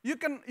can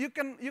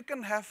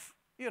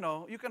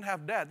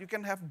have that. You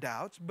can have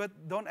doubts,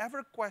 but don't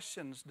ever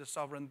question the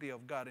sovereignty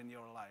of God in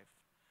your life.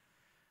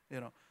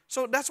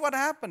 So that's what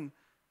happened.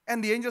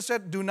 And the angel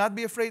said, "Do not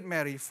be afraid,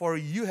 Mary, for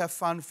you have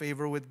found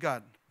favor with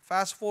God."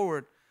 Fast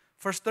forward,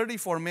 verse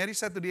 34, Mary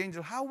said to the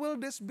angel, "How will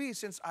this be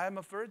since I am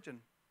a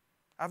virgin?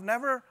 I've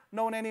never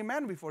known any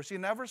man before." She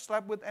never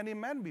slept with any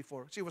man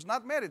before. She was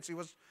not married. She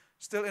was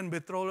still in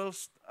betrothal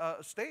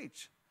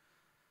stage.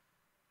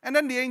 And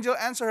then the angel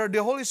answered her,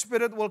 "The Holy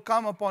Spirit will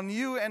come upon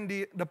you, and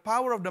the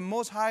power of the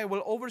Most High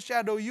will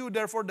overshadow you.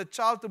 Therefore, the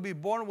child to be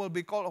born will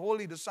be called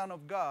Holy, the Son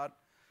of God.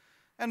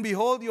 And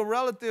behold, your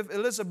relative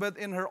Elizabeth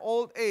in her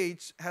old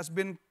age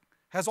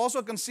has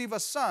also conceived a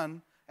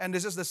son, and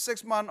this is the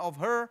 6th month of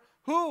her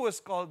who is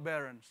called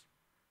barren."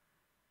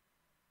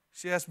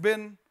 She has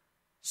been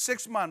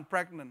 6 months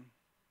pregnant.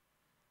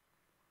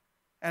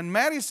 And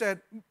Mary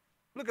said,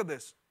 look at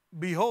this,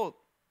 "Behold,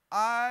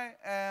 I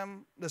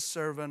am the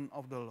servant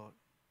of the Lord.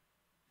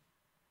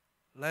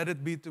 Let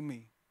it be to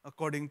me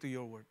according to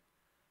your word."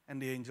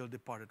 And the angel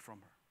departed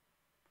from her.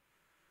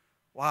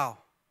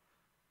 Wow.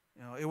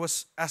 It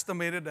was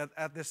estimated that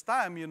at this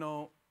time,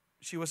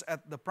 she was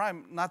at the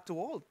prime, not too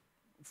old.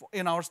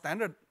 In our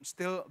standard,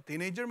 still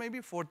teenager,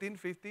 maybe 14,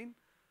 15.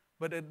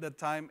 But at the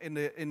time, in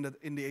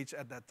the age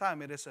at that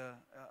time, it is a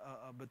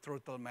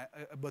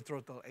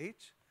betrothal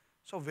age.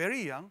 So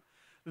very young,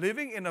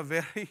 living in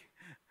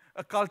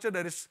a culture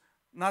that is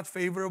not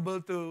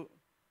favorable to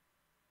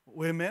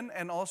women,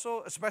 and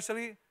also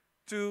especially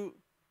to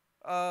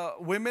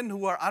women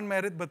who are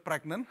unmarried but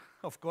pregnant,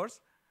 of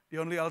course. The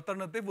only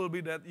alternative will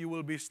be that you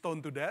will be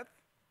stoned to death.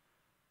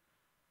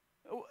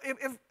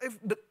 If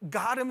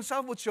God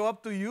himself would show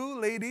up to you,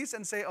 ladies,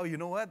 and say, "Oh, you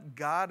know what?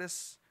 God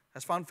has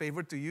found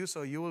favor to you,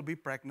 so you will be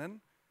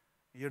pregnant.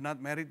 You're not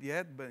married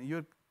yet, but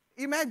you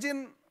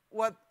imagine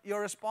what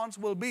your response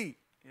will be.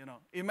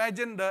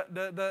 Imagine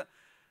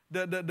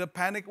the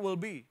panic will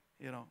be.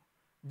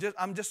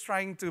 I'm just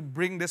trying to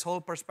bring this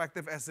whole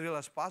perspective as real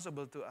as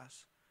possible to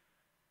us.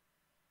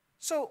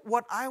 So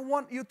what I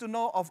want you to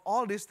know of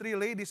all these 3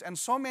 ladies and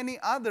so many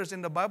others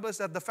in the Bible is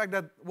that the fact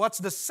that what's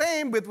the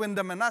same between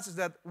them and us is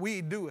that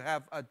we do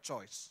have a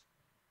choice.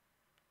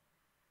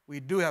 We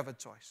do have a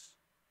choice.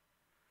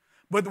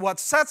 But what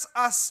sets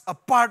us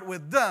apart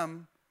with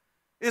them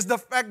is the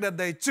fact that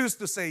they choose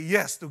to say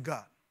yes to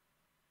God.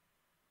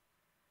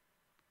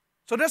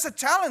 So there's a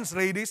challenge,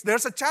 ladies.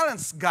 There's a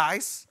challenge,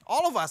 guys.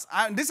 All of us.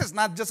 This is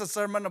not just a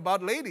sermon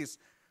about ladies.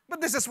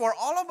 But this is for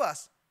all of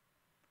us.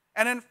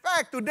 And in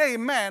fact, today,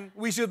 men,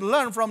 we should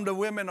learn from the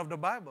women of the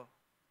Bible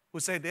who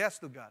said yes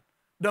to God.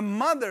 The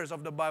mothers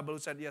of the Bible who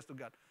said yes to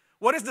God.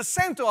 What is the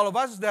same to all of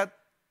us is that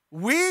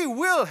we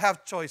will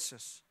have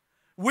choices.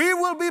 We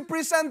will be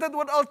presented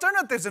with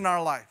alternatives in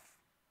our life.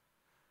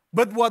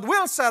 But what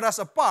will set us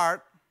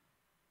apart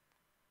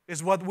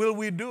is what will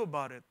we do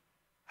about it?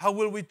 How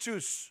will we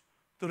choose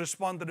to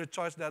respond to the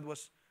choice that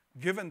was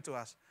given to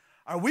us?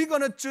 Are we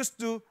going to choose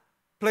to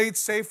play it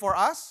safe for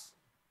us?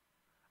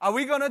 Are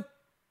we going to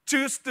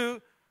choose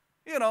to,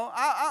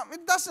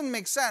 it doesn't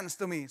make sense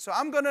to me, so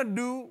I'm going to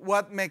do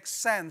what makes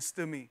sense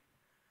to me?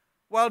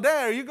 Well,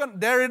 there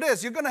it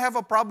is. You're going to have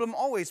a problem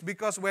always,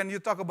 because when you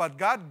talk about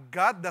God,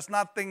 God does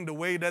not think the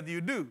way that you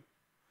do.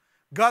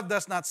 God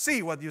does not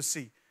see what you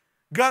see.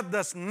 God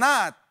does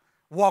not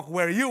walk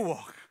where you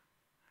walk.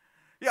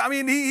 Yeah,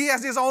 He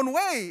has His own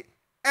way.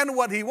 And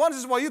what He wants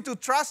is for you to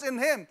trust in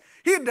Him.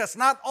 He does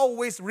not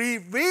always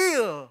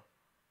reveal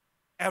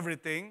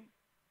everything,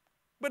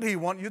 but He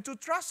wants you to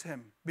trust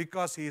Him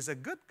because He is a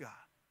good God.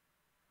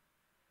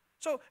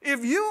 So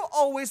if you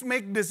always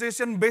make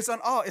decisions based on,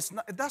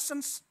 it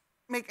doesn't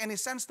make any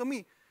sense to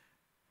me,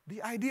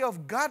 the idea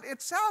of God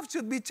itself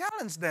should be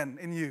challenged then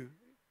in you.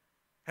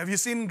 Have you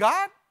seen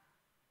God?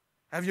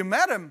 Have you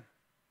met Him?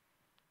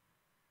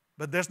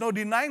 But there's no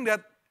denying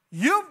that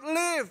you've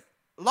lived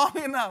long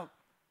enough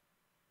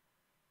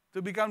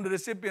to become the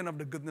recipient of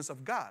the goodness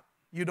of God.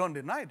 You don't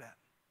deny that.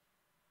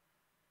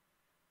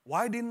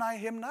 Why deny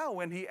Him now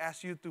when He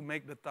asks you to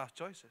make the tough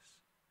choices?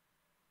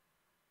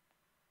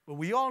 But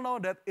we all know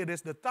that it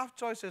is the tough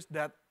choices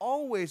that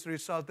always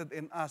resulted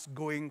in us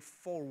going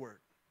forward,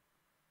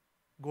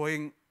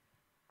 going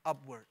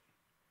upward.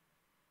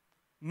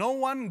 No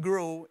one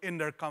grows in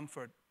their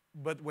comfort,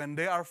 but when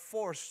they are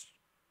forced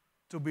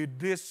to be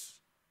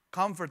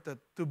discomforted,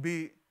 to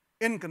be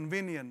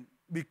inconvenient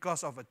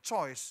because of a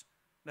choice,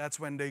 that's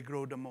when they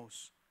grow the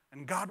most.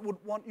 And God would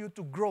want you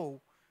to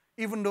grow,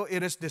 even though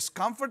it is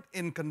discomfort,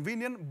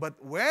 inconvenient,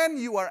 but when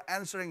you are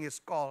answering His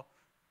call,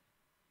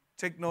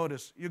 take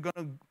notice, you're going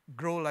to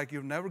grow like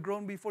you've never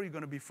grown before. You're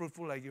going to be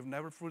fruitful like you've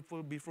never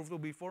been fruitful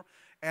before.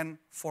 And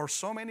for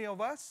so many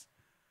of us,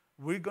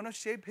 we're going to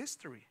shape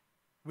history.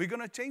 We're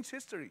going to change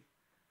history.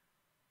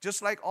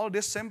 Just like all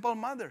these simple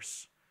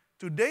mothers.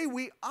 Today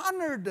we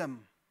honor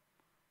them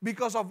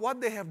because of what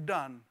they have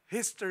done.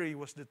 History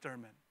was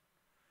determined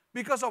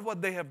because of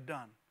what they have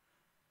done.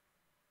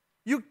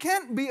 You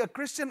can't be a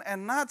Christian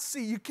and not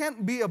see. You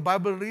can't be a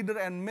Bible reader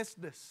and miss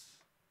this.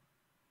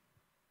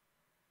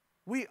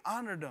 We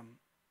honor them.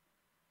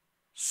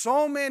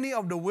 So many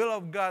of the will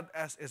of God,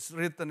 as is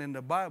written in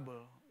the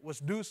Bible, was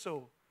do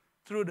so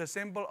through the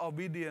simple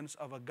obedience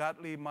of a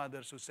godly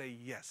mothers who say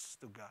yes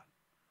to God,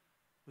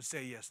 who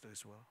say yes to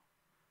His will.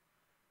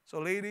 So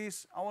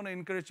ladies, I want to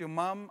encourage you.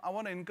 Mom, I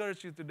want to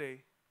encourage you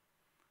today.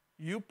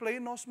 You play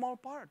no small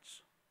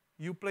parts.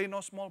 You play no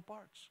small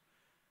parts.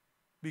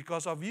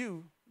 Because of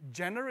you,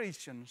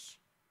 generations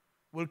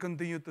will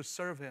continue to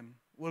serve Him,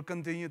 will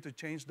continue to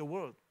change the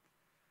world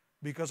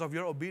because of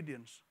your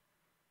obedience.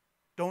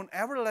 Don't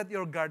ever let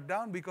your guard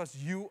down, because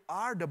you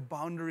are the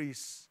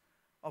boundaries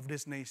of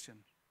this nation.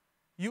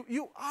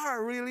 You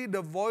are really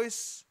the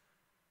voice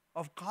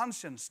of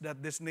conscience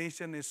that this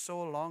nation is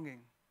so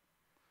longing.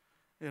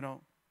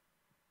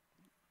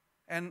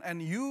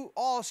 And you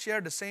all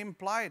share the same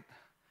plight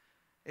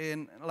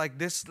like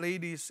these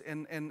ladies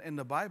in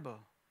the Bible.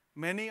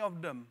 Many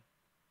of them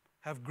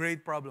have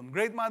great problems.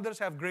 Great mothers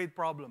have great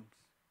problems.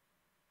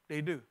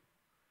 They do.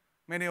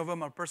 Many of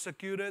them are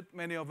persecuted.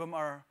 Many of them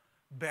are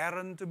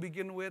barren to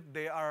begin with.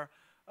 They are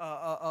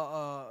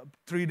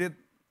treated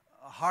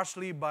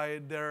harshly by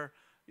their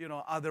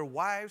other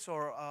wives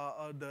or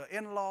the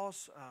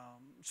in-laws.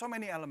 So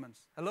many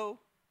elements. Hello?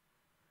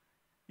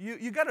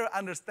 You got to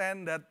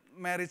understand that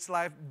marriage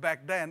life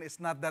back then is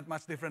not that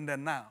much different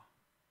than now.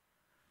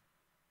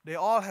 They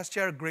all have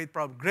shared great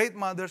problems. Great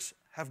mothers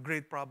have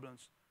great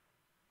problems.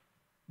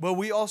 But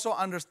we also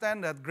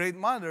understand that great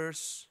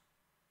mothers,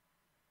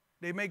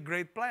 they make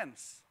great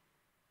plans.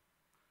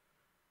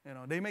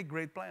 They make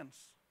great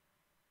plans.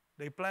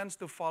 They plan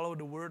to follow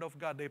the word of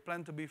God. They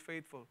plan to be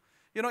faithful.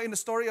 In the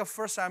story of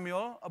 1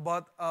 Samuel,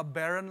 about a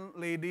barren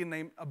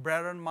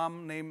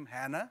mom named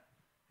Hannah,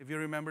 if you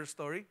remember the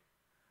story,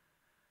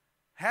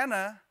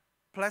 Hannah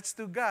pledged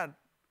to God.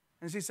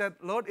 And she said,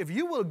 Lord, if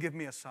you will give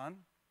me a son,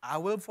 I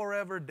will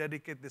forever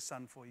dedicate this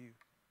son for you.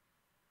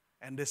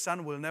 And the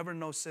son will never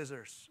know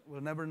scissors,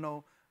 will never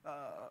know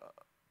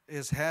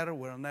his hair,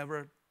 will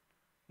never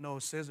know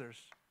scissors.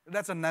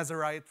 That's a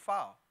Nazarite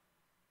vow.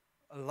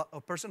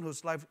 A person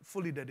whose life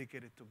fully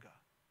dedicated to God.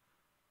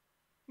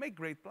 Make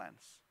great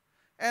plans.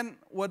 And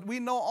what we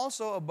know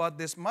also about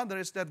this mother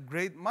is that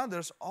great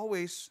mothers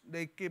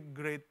they keep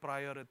great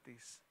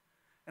priorities.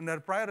 And their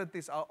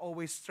priorities are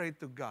always straight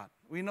to God.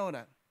 We know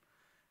that.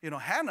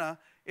 Hannah,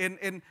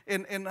 in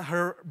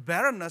her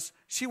barrenness,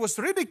 she was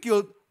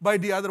ridiculed by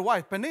the other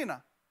wife,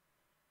 Peninnah.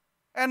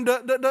 And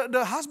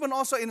the husband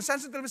also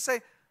insensitively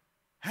say,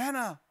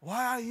 Hannah,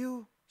 why are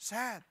you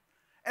sad?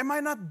 Am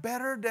I not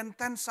better than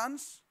 10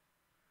 sons?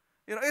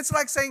 It's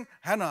like saying,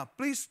 Hannah,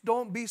 please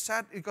don't be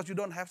sad because you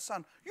don't have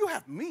son. You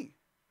have me.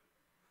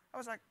 I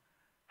was like,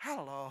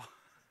 hello.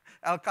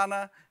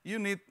 Elkanah, you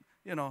need,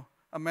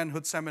 a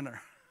manhood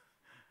seminar.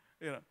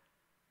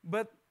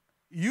 But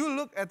you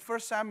look at 1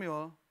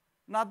 Samuel,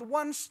 not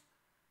once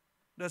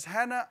does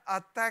Hannah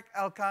attack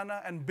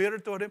Elkanah and bitter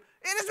toward him.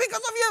 It is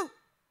because of you.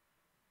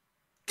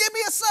 Give me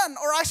a son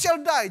or I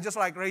shall die, just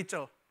like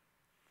Rachel.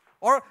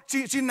 Or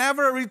she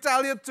never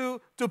retaliated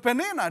to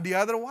Peninnah, the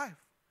other wife.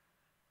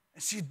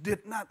 She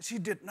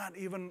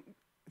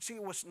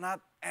was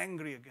not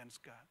angry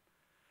against God.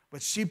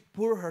 But she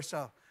poured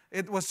herself.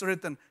 It was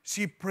written,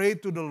 she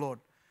prayed to the Lord.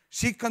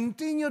 She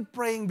continued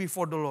praying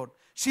before the Lord.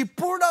 She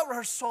poured out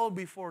her soul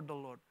before the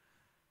Lord.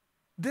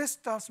 This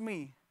tells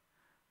me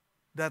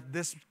that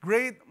this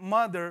great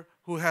mother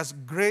who has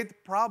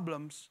great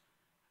problems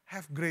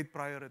have great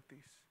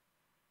priorities.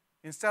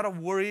 Instead of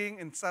worrying,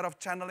 instead of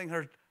channeling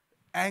her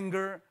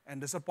anger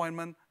and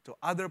disappointment to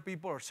other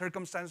people or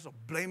circumstances or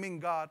blaming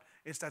God,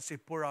 instead she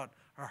poured out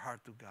her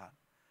heart to God.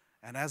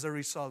 And as a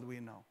result, we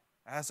know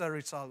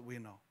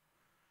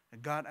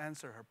that God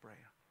answered her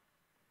prayer.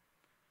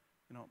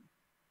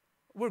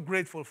 We're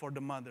grateful for the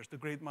mothers, the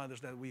great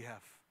mothers that we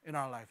have in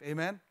our life.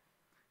 Amen?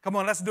 Come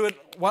on, let's do it.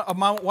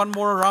 One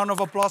more round of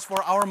applause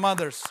for our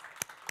mothers.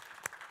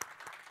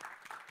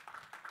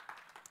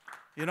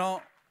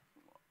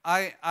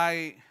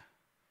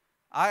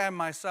 I am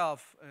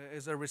myself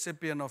is a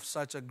recipient of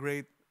such a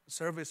great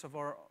service of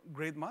our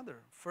great mother.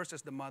 First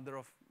is the mother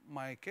of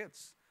my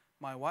kids,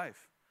 my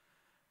wife.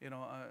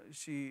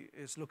 She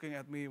is looking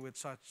at me with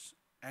such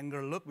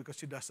anger look because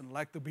she doesn't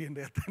like to be in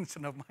the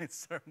attention of my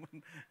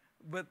sermon.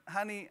 But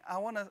honey, I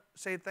want to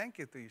say thank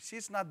you to you.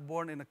 She's not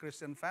born in a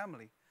Christian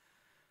family.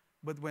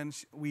 But when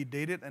we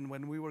dated and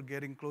when we were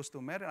getting close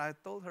to marriage, I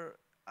told her,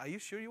 are you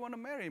sure you want to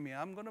marry me?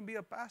 I'm going to be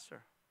a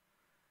pastor.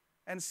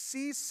 And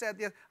she said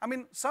yes.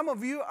 Some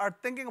of you are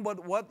thinking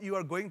about what you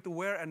are going to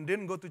wear and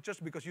didn't go to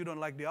church because you don't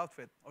like the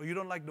outfit or you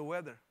don't like the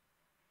weather.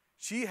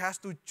 She has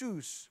to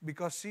choose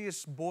because she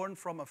is born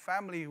from a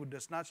family who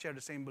does not share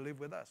the same belief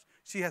with us.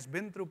 She has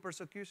been through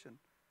persecution.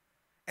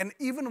 And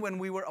even when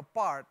we were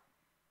apart,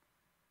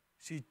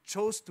 she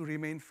chose to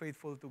remain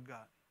faithful to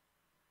God.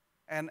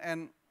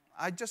 And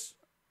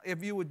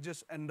if you would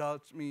just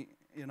indulge me,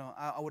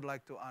 I would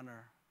like to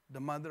honor the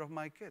mother of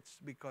my kids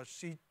because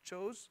she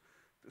chose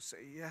to say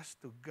yes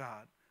to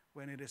God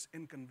when it is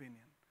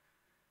inconvenient.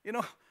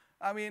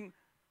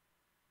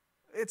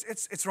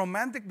 It's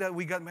romantic that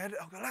we got married.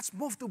 Okay, let's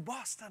move to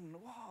Boston.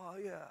 Wow,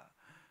 yeah.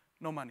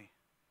 No money.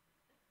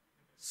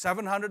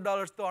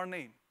 $700 to our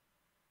name.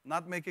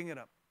 Not making it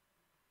up.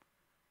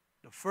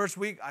 The first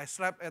week I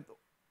slept at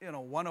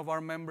one of our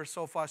members'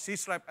 sofa. She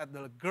slept at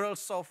the girls'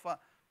 sofa.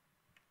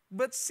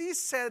 But she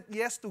said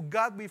yes to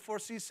God before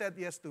she said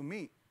yes to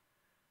me.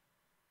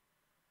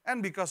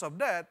 And because of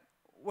that,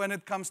 when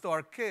it comes to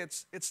our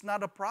kids, it's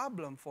not a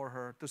problem for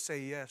her to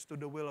say yes to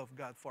the will of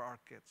God for our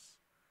kids.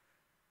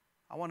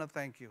 I want to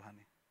thank you,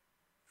 honey,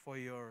 for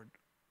your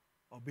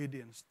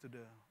obedience to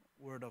the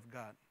Word of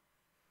God.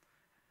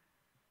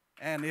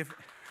 And if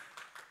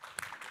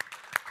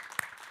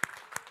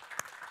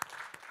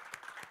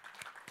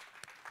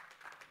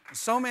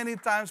so many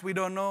times we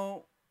don't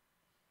know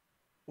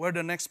where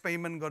the next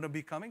payment going to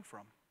be coming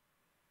from.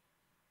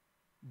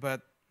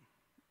 But,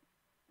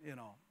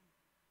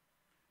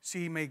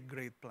 she make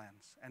great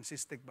plans and she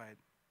stick by it.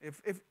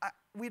 I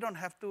don't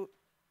have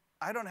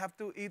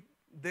to eat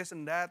this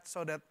and that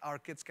so that our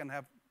kids can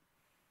have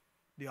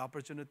the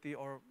opportunity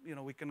or,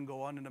 we can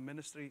go on in the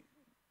ministry.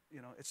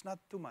 It's not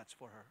too much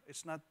for her.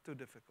 It's not too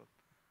difficult.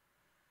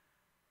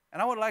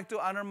 And I would like to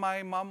honor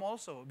my mom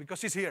also because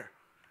she's here.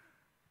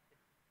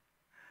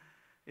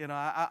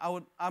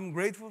 I'm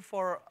grateful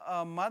for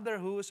a mother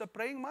who is a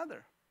praying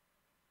mother.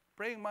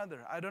 Praying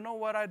mother. I don't know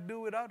what I'd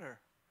do without her.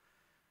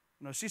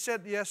 She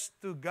said yes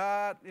to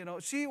God.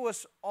 She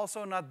was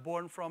also not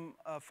born from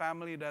a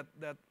family that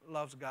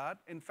loves God.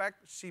 In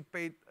fact, she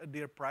paid a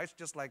dear price,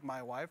 just like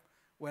my wife,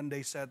 when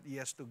they said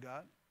yes to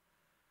God.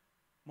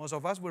 Most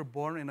of us were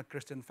born in a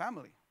Christian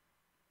family.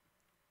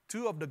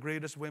 Two of the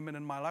greatest women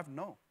in my life,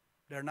 no,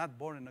 they're not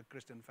born in a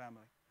Christian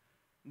family.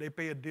 They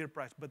pay a dear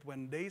price. But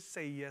when they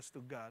say yes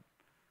to God,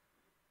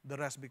 the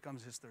rest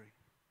becomes history.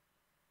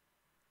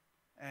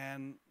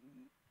 And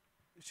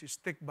she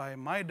stuck by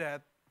my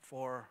dad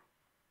for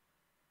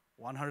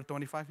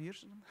 125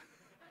 years.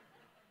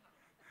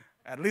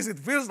 At least it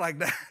feels like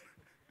that.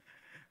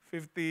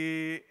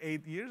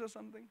 58 years or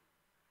something.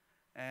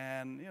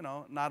 And,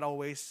 not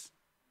always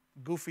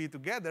goofy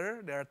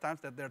together. There are times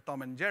that they're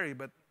Tom and Jerry,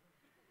 but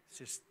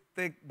she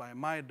stuck by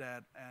my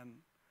dad.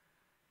 And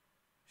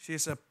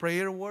she's a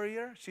prayer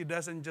warrior. She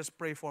doesn't just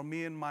pray for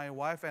me and my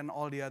wife and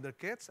all the other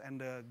kids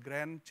and the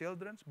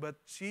grandchildren, but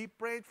she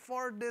prayed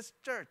for this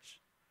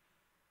church.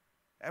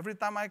 Every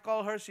time I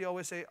call her, she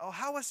always say, oh,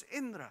 how was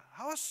Indra?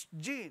 How was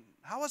Jean?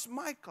 How was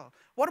Michael?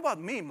 What about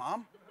me,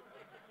 Mom?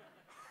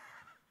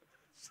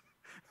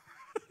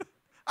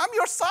 I'm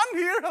your son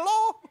here,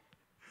 hello?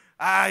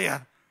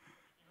 Yeah.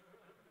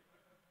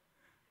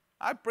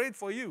 I prayed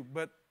for you,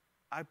 but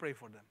I pray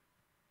for them.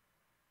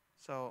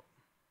 So,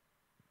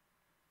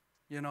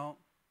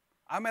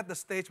 I'm at the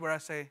stage where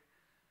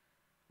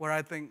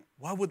I think,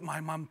 what would my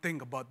mom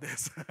think about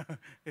this?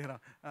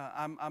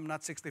 I'm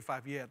not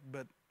 65 yet,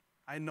 but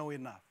I know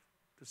enough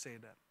to say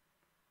that.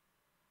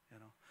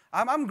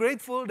 I'm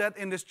grateful that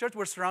in this church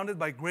we're surrounded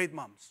by great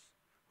moms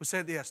who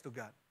said yes to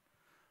God.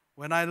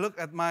 When I look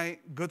at my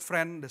good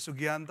friend, the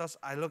Sugiantos,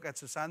 I look at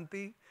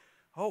Susanti.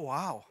 Oh,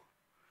 wow.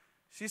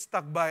 She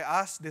stuck by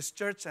us, this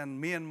church, and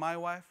me and my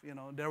wife.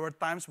 There were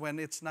times when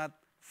it's not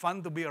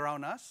fun to be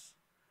around us.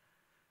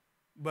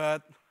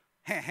 But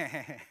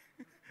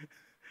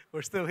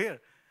we're still here.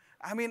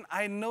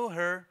 I know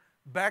her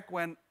back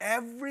when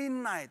every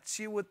night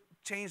she would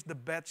change the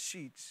bed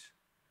sheets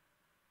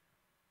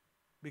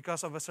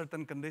because of a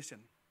certain condition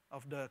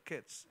of the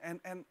kids.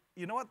 And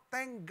you know what?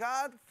 Thank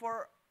God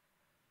for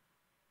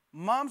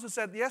moms who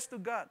said yes to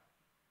God,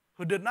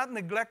 who did not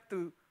neglect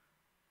to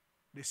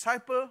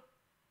disciple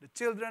the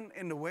children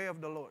in the way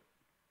of the Lord.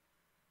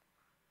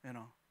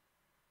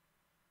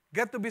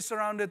 Get to be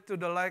surrounded to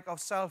the like of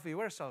Selfie.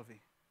 Where's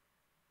Selfie?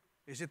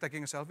 Is he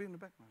taking a selfie in the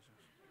back? No,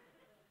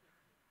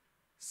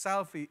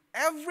 Selfie.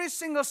 Every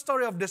single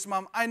story of this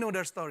mom, I know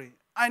their story.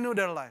 I know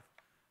their life.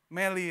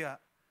 Melia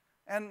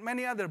and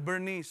many other,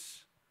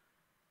 Bernice.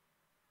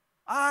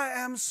 I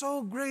am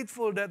so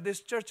grateful that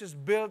this church is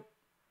built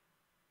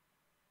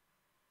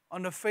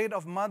on the faith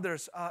of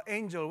mothers.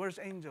 Angel, where's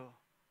Angel?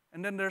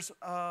 And then there's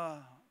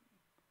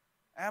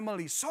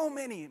Emily. So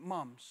many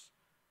moms.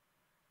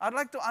 I'd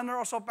like to honor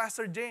also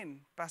Pastor Jane,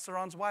 Pastor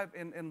Ron's wife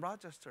in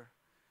Rochester.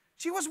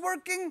 She was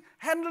working,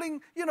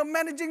 handling,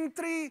 managing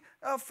 3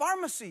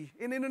 pharmacy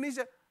in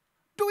Indonesia,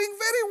 doing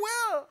very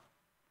well.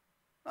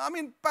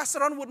 Pastor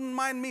Ron wouldn't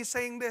mind me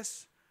saying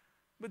this,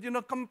 but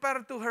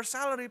compared to her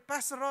salary,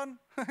 Pastor Ron,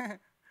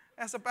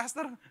 as a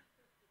pastor.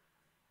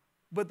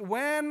 But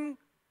when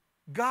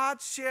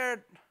God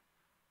shared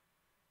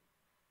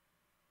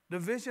the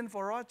vision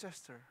for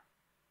Rochester,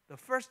 the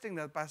first thing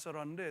that Pastor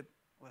Ron did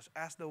was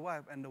ask the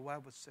wife, and the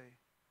wife would say,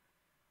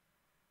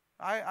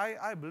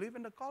 I believe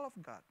in the call of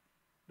God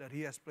that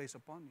He has placed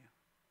upon you.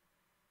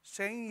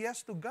 Saying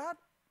yes to God,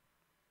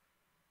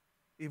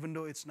 even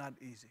though it's not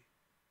easy,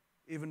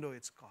 even though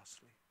it's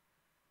costly.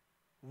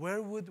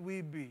 Where would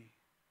we be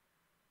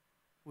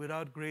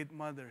without great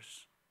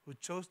mothers who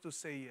chose to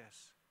say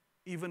yes,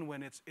 even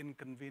when it's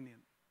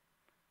inconvenient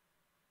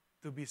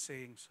to be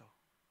saying so?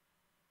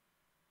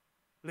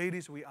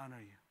 Ladies, we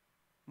honor you.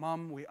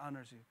 Mom, we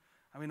honor you.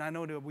 I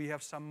know that we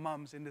have some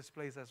moms in this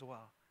place as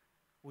well.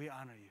 We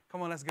honor you.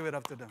 Come on, let's give it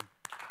up to them.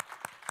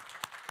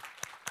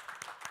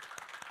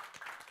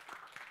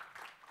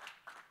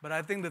 But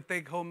I think the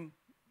take-home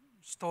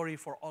story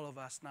for all of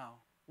us now,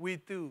 we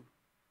too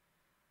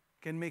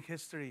can make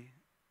history,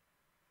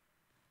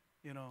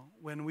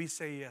 when we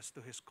say yes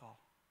to His call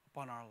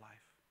upon our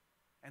life.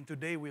 And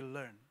today we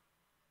learn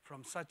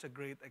from such a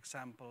great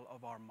example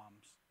of our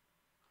moms.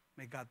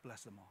 May God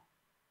bless them all.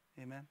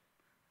 Amen.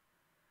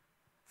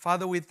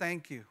 Father, we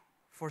thank you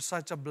for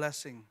such a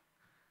blessing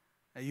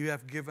that you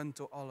have given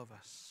to all of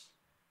us.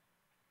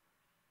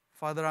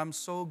 Father, I'm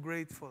so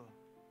grateful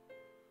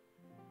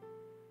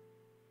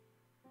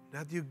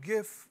that you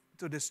give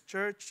to this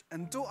church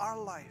and to our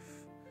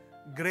life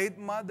great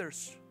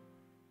mothers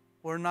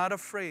who are not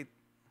afraid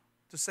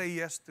to say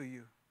yes to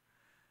you.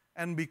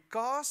 And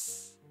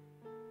because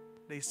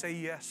they say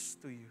yes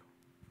to you,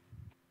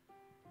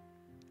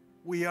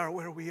 we are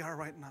where we are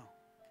right now.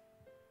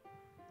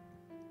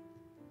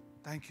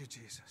 Thank you,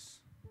 Jesus.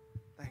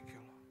 Thank you,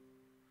 Lord.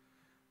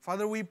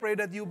 Father, we pray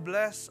that you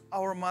bless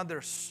our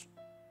mothers.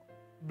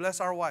 Bless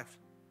our wives.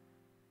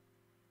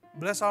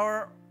 Bless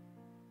our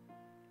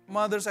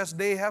mothers as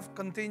they have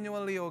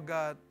continually, oh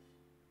God,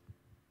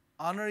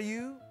 honor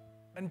you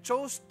and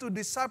chose to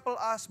disciple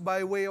us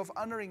by way of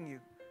honoring you.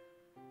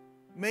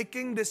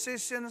 Making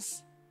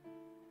decisions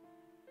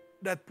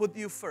that put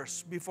you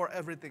first before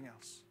everything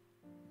else.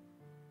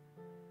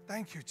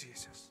 Thank you,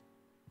 Jesus.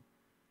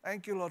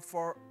 Thank you, Lord,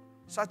 for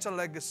such a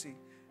legacy.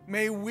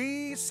 May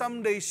we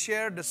someday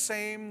share the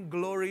same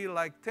glory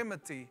like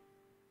Timothy,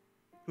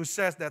 who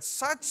says that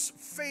such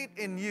faith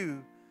in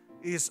you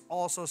is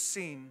also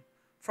seen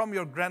from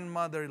your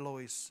grandmother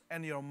Lois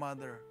and your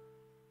mother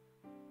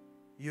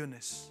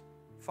Eunice.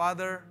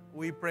 Father,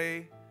 we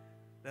pray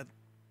that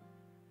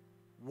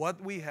what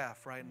we have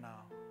right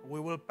now, we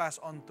will pass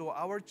on to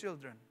our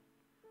children,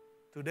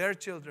 to their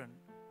children,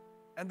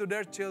 and to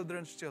their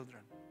children's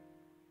children.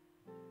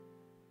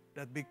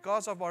 That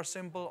because of our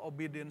simple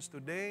obedience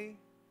today,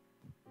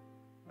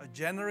 a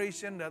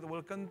generation that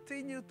will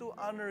continue to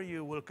honor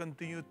you, will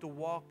continue to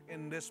walk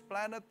in this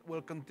planet,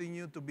 will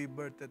continue to be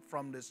birthed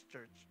from this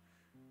church.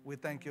 We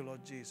thank you,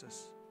 Lord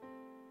Jesus.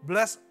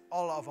 Bless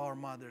all of our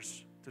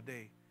mothers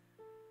today.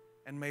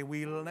 And may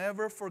we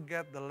never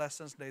forget the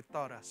lessons they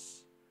taught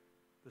us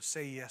to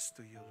say yes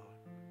to you,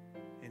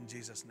 Lord. In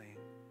Jesus' name,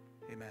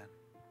 amen.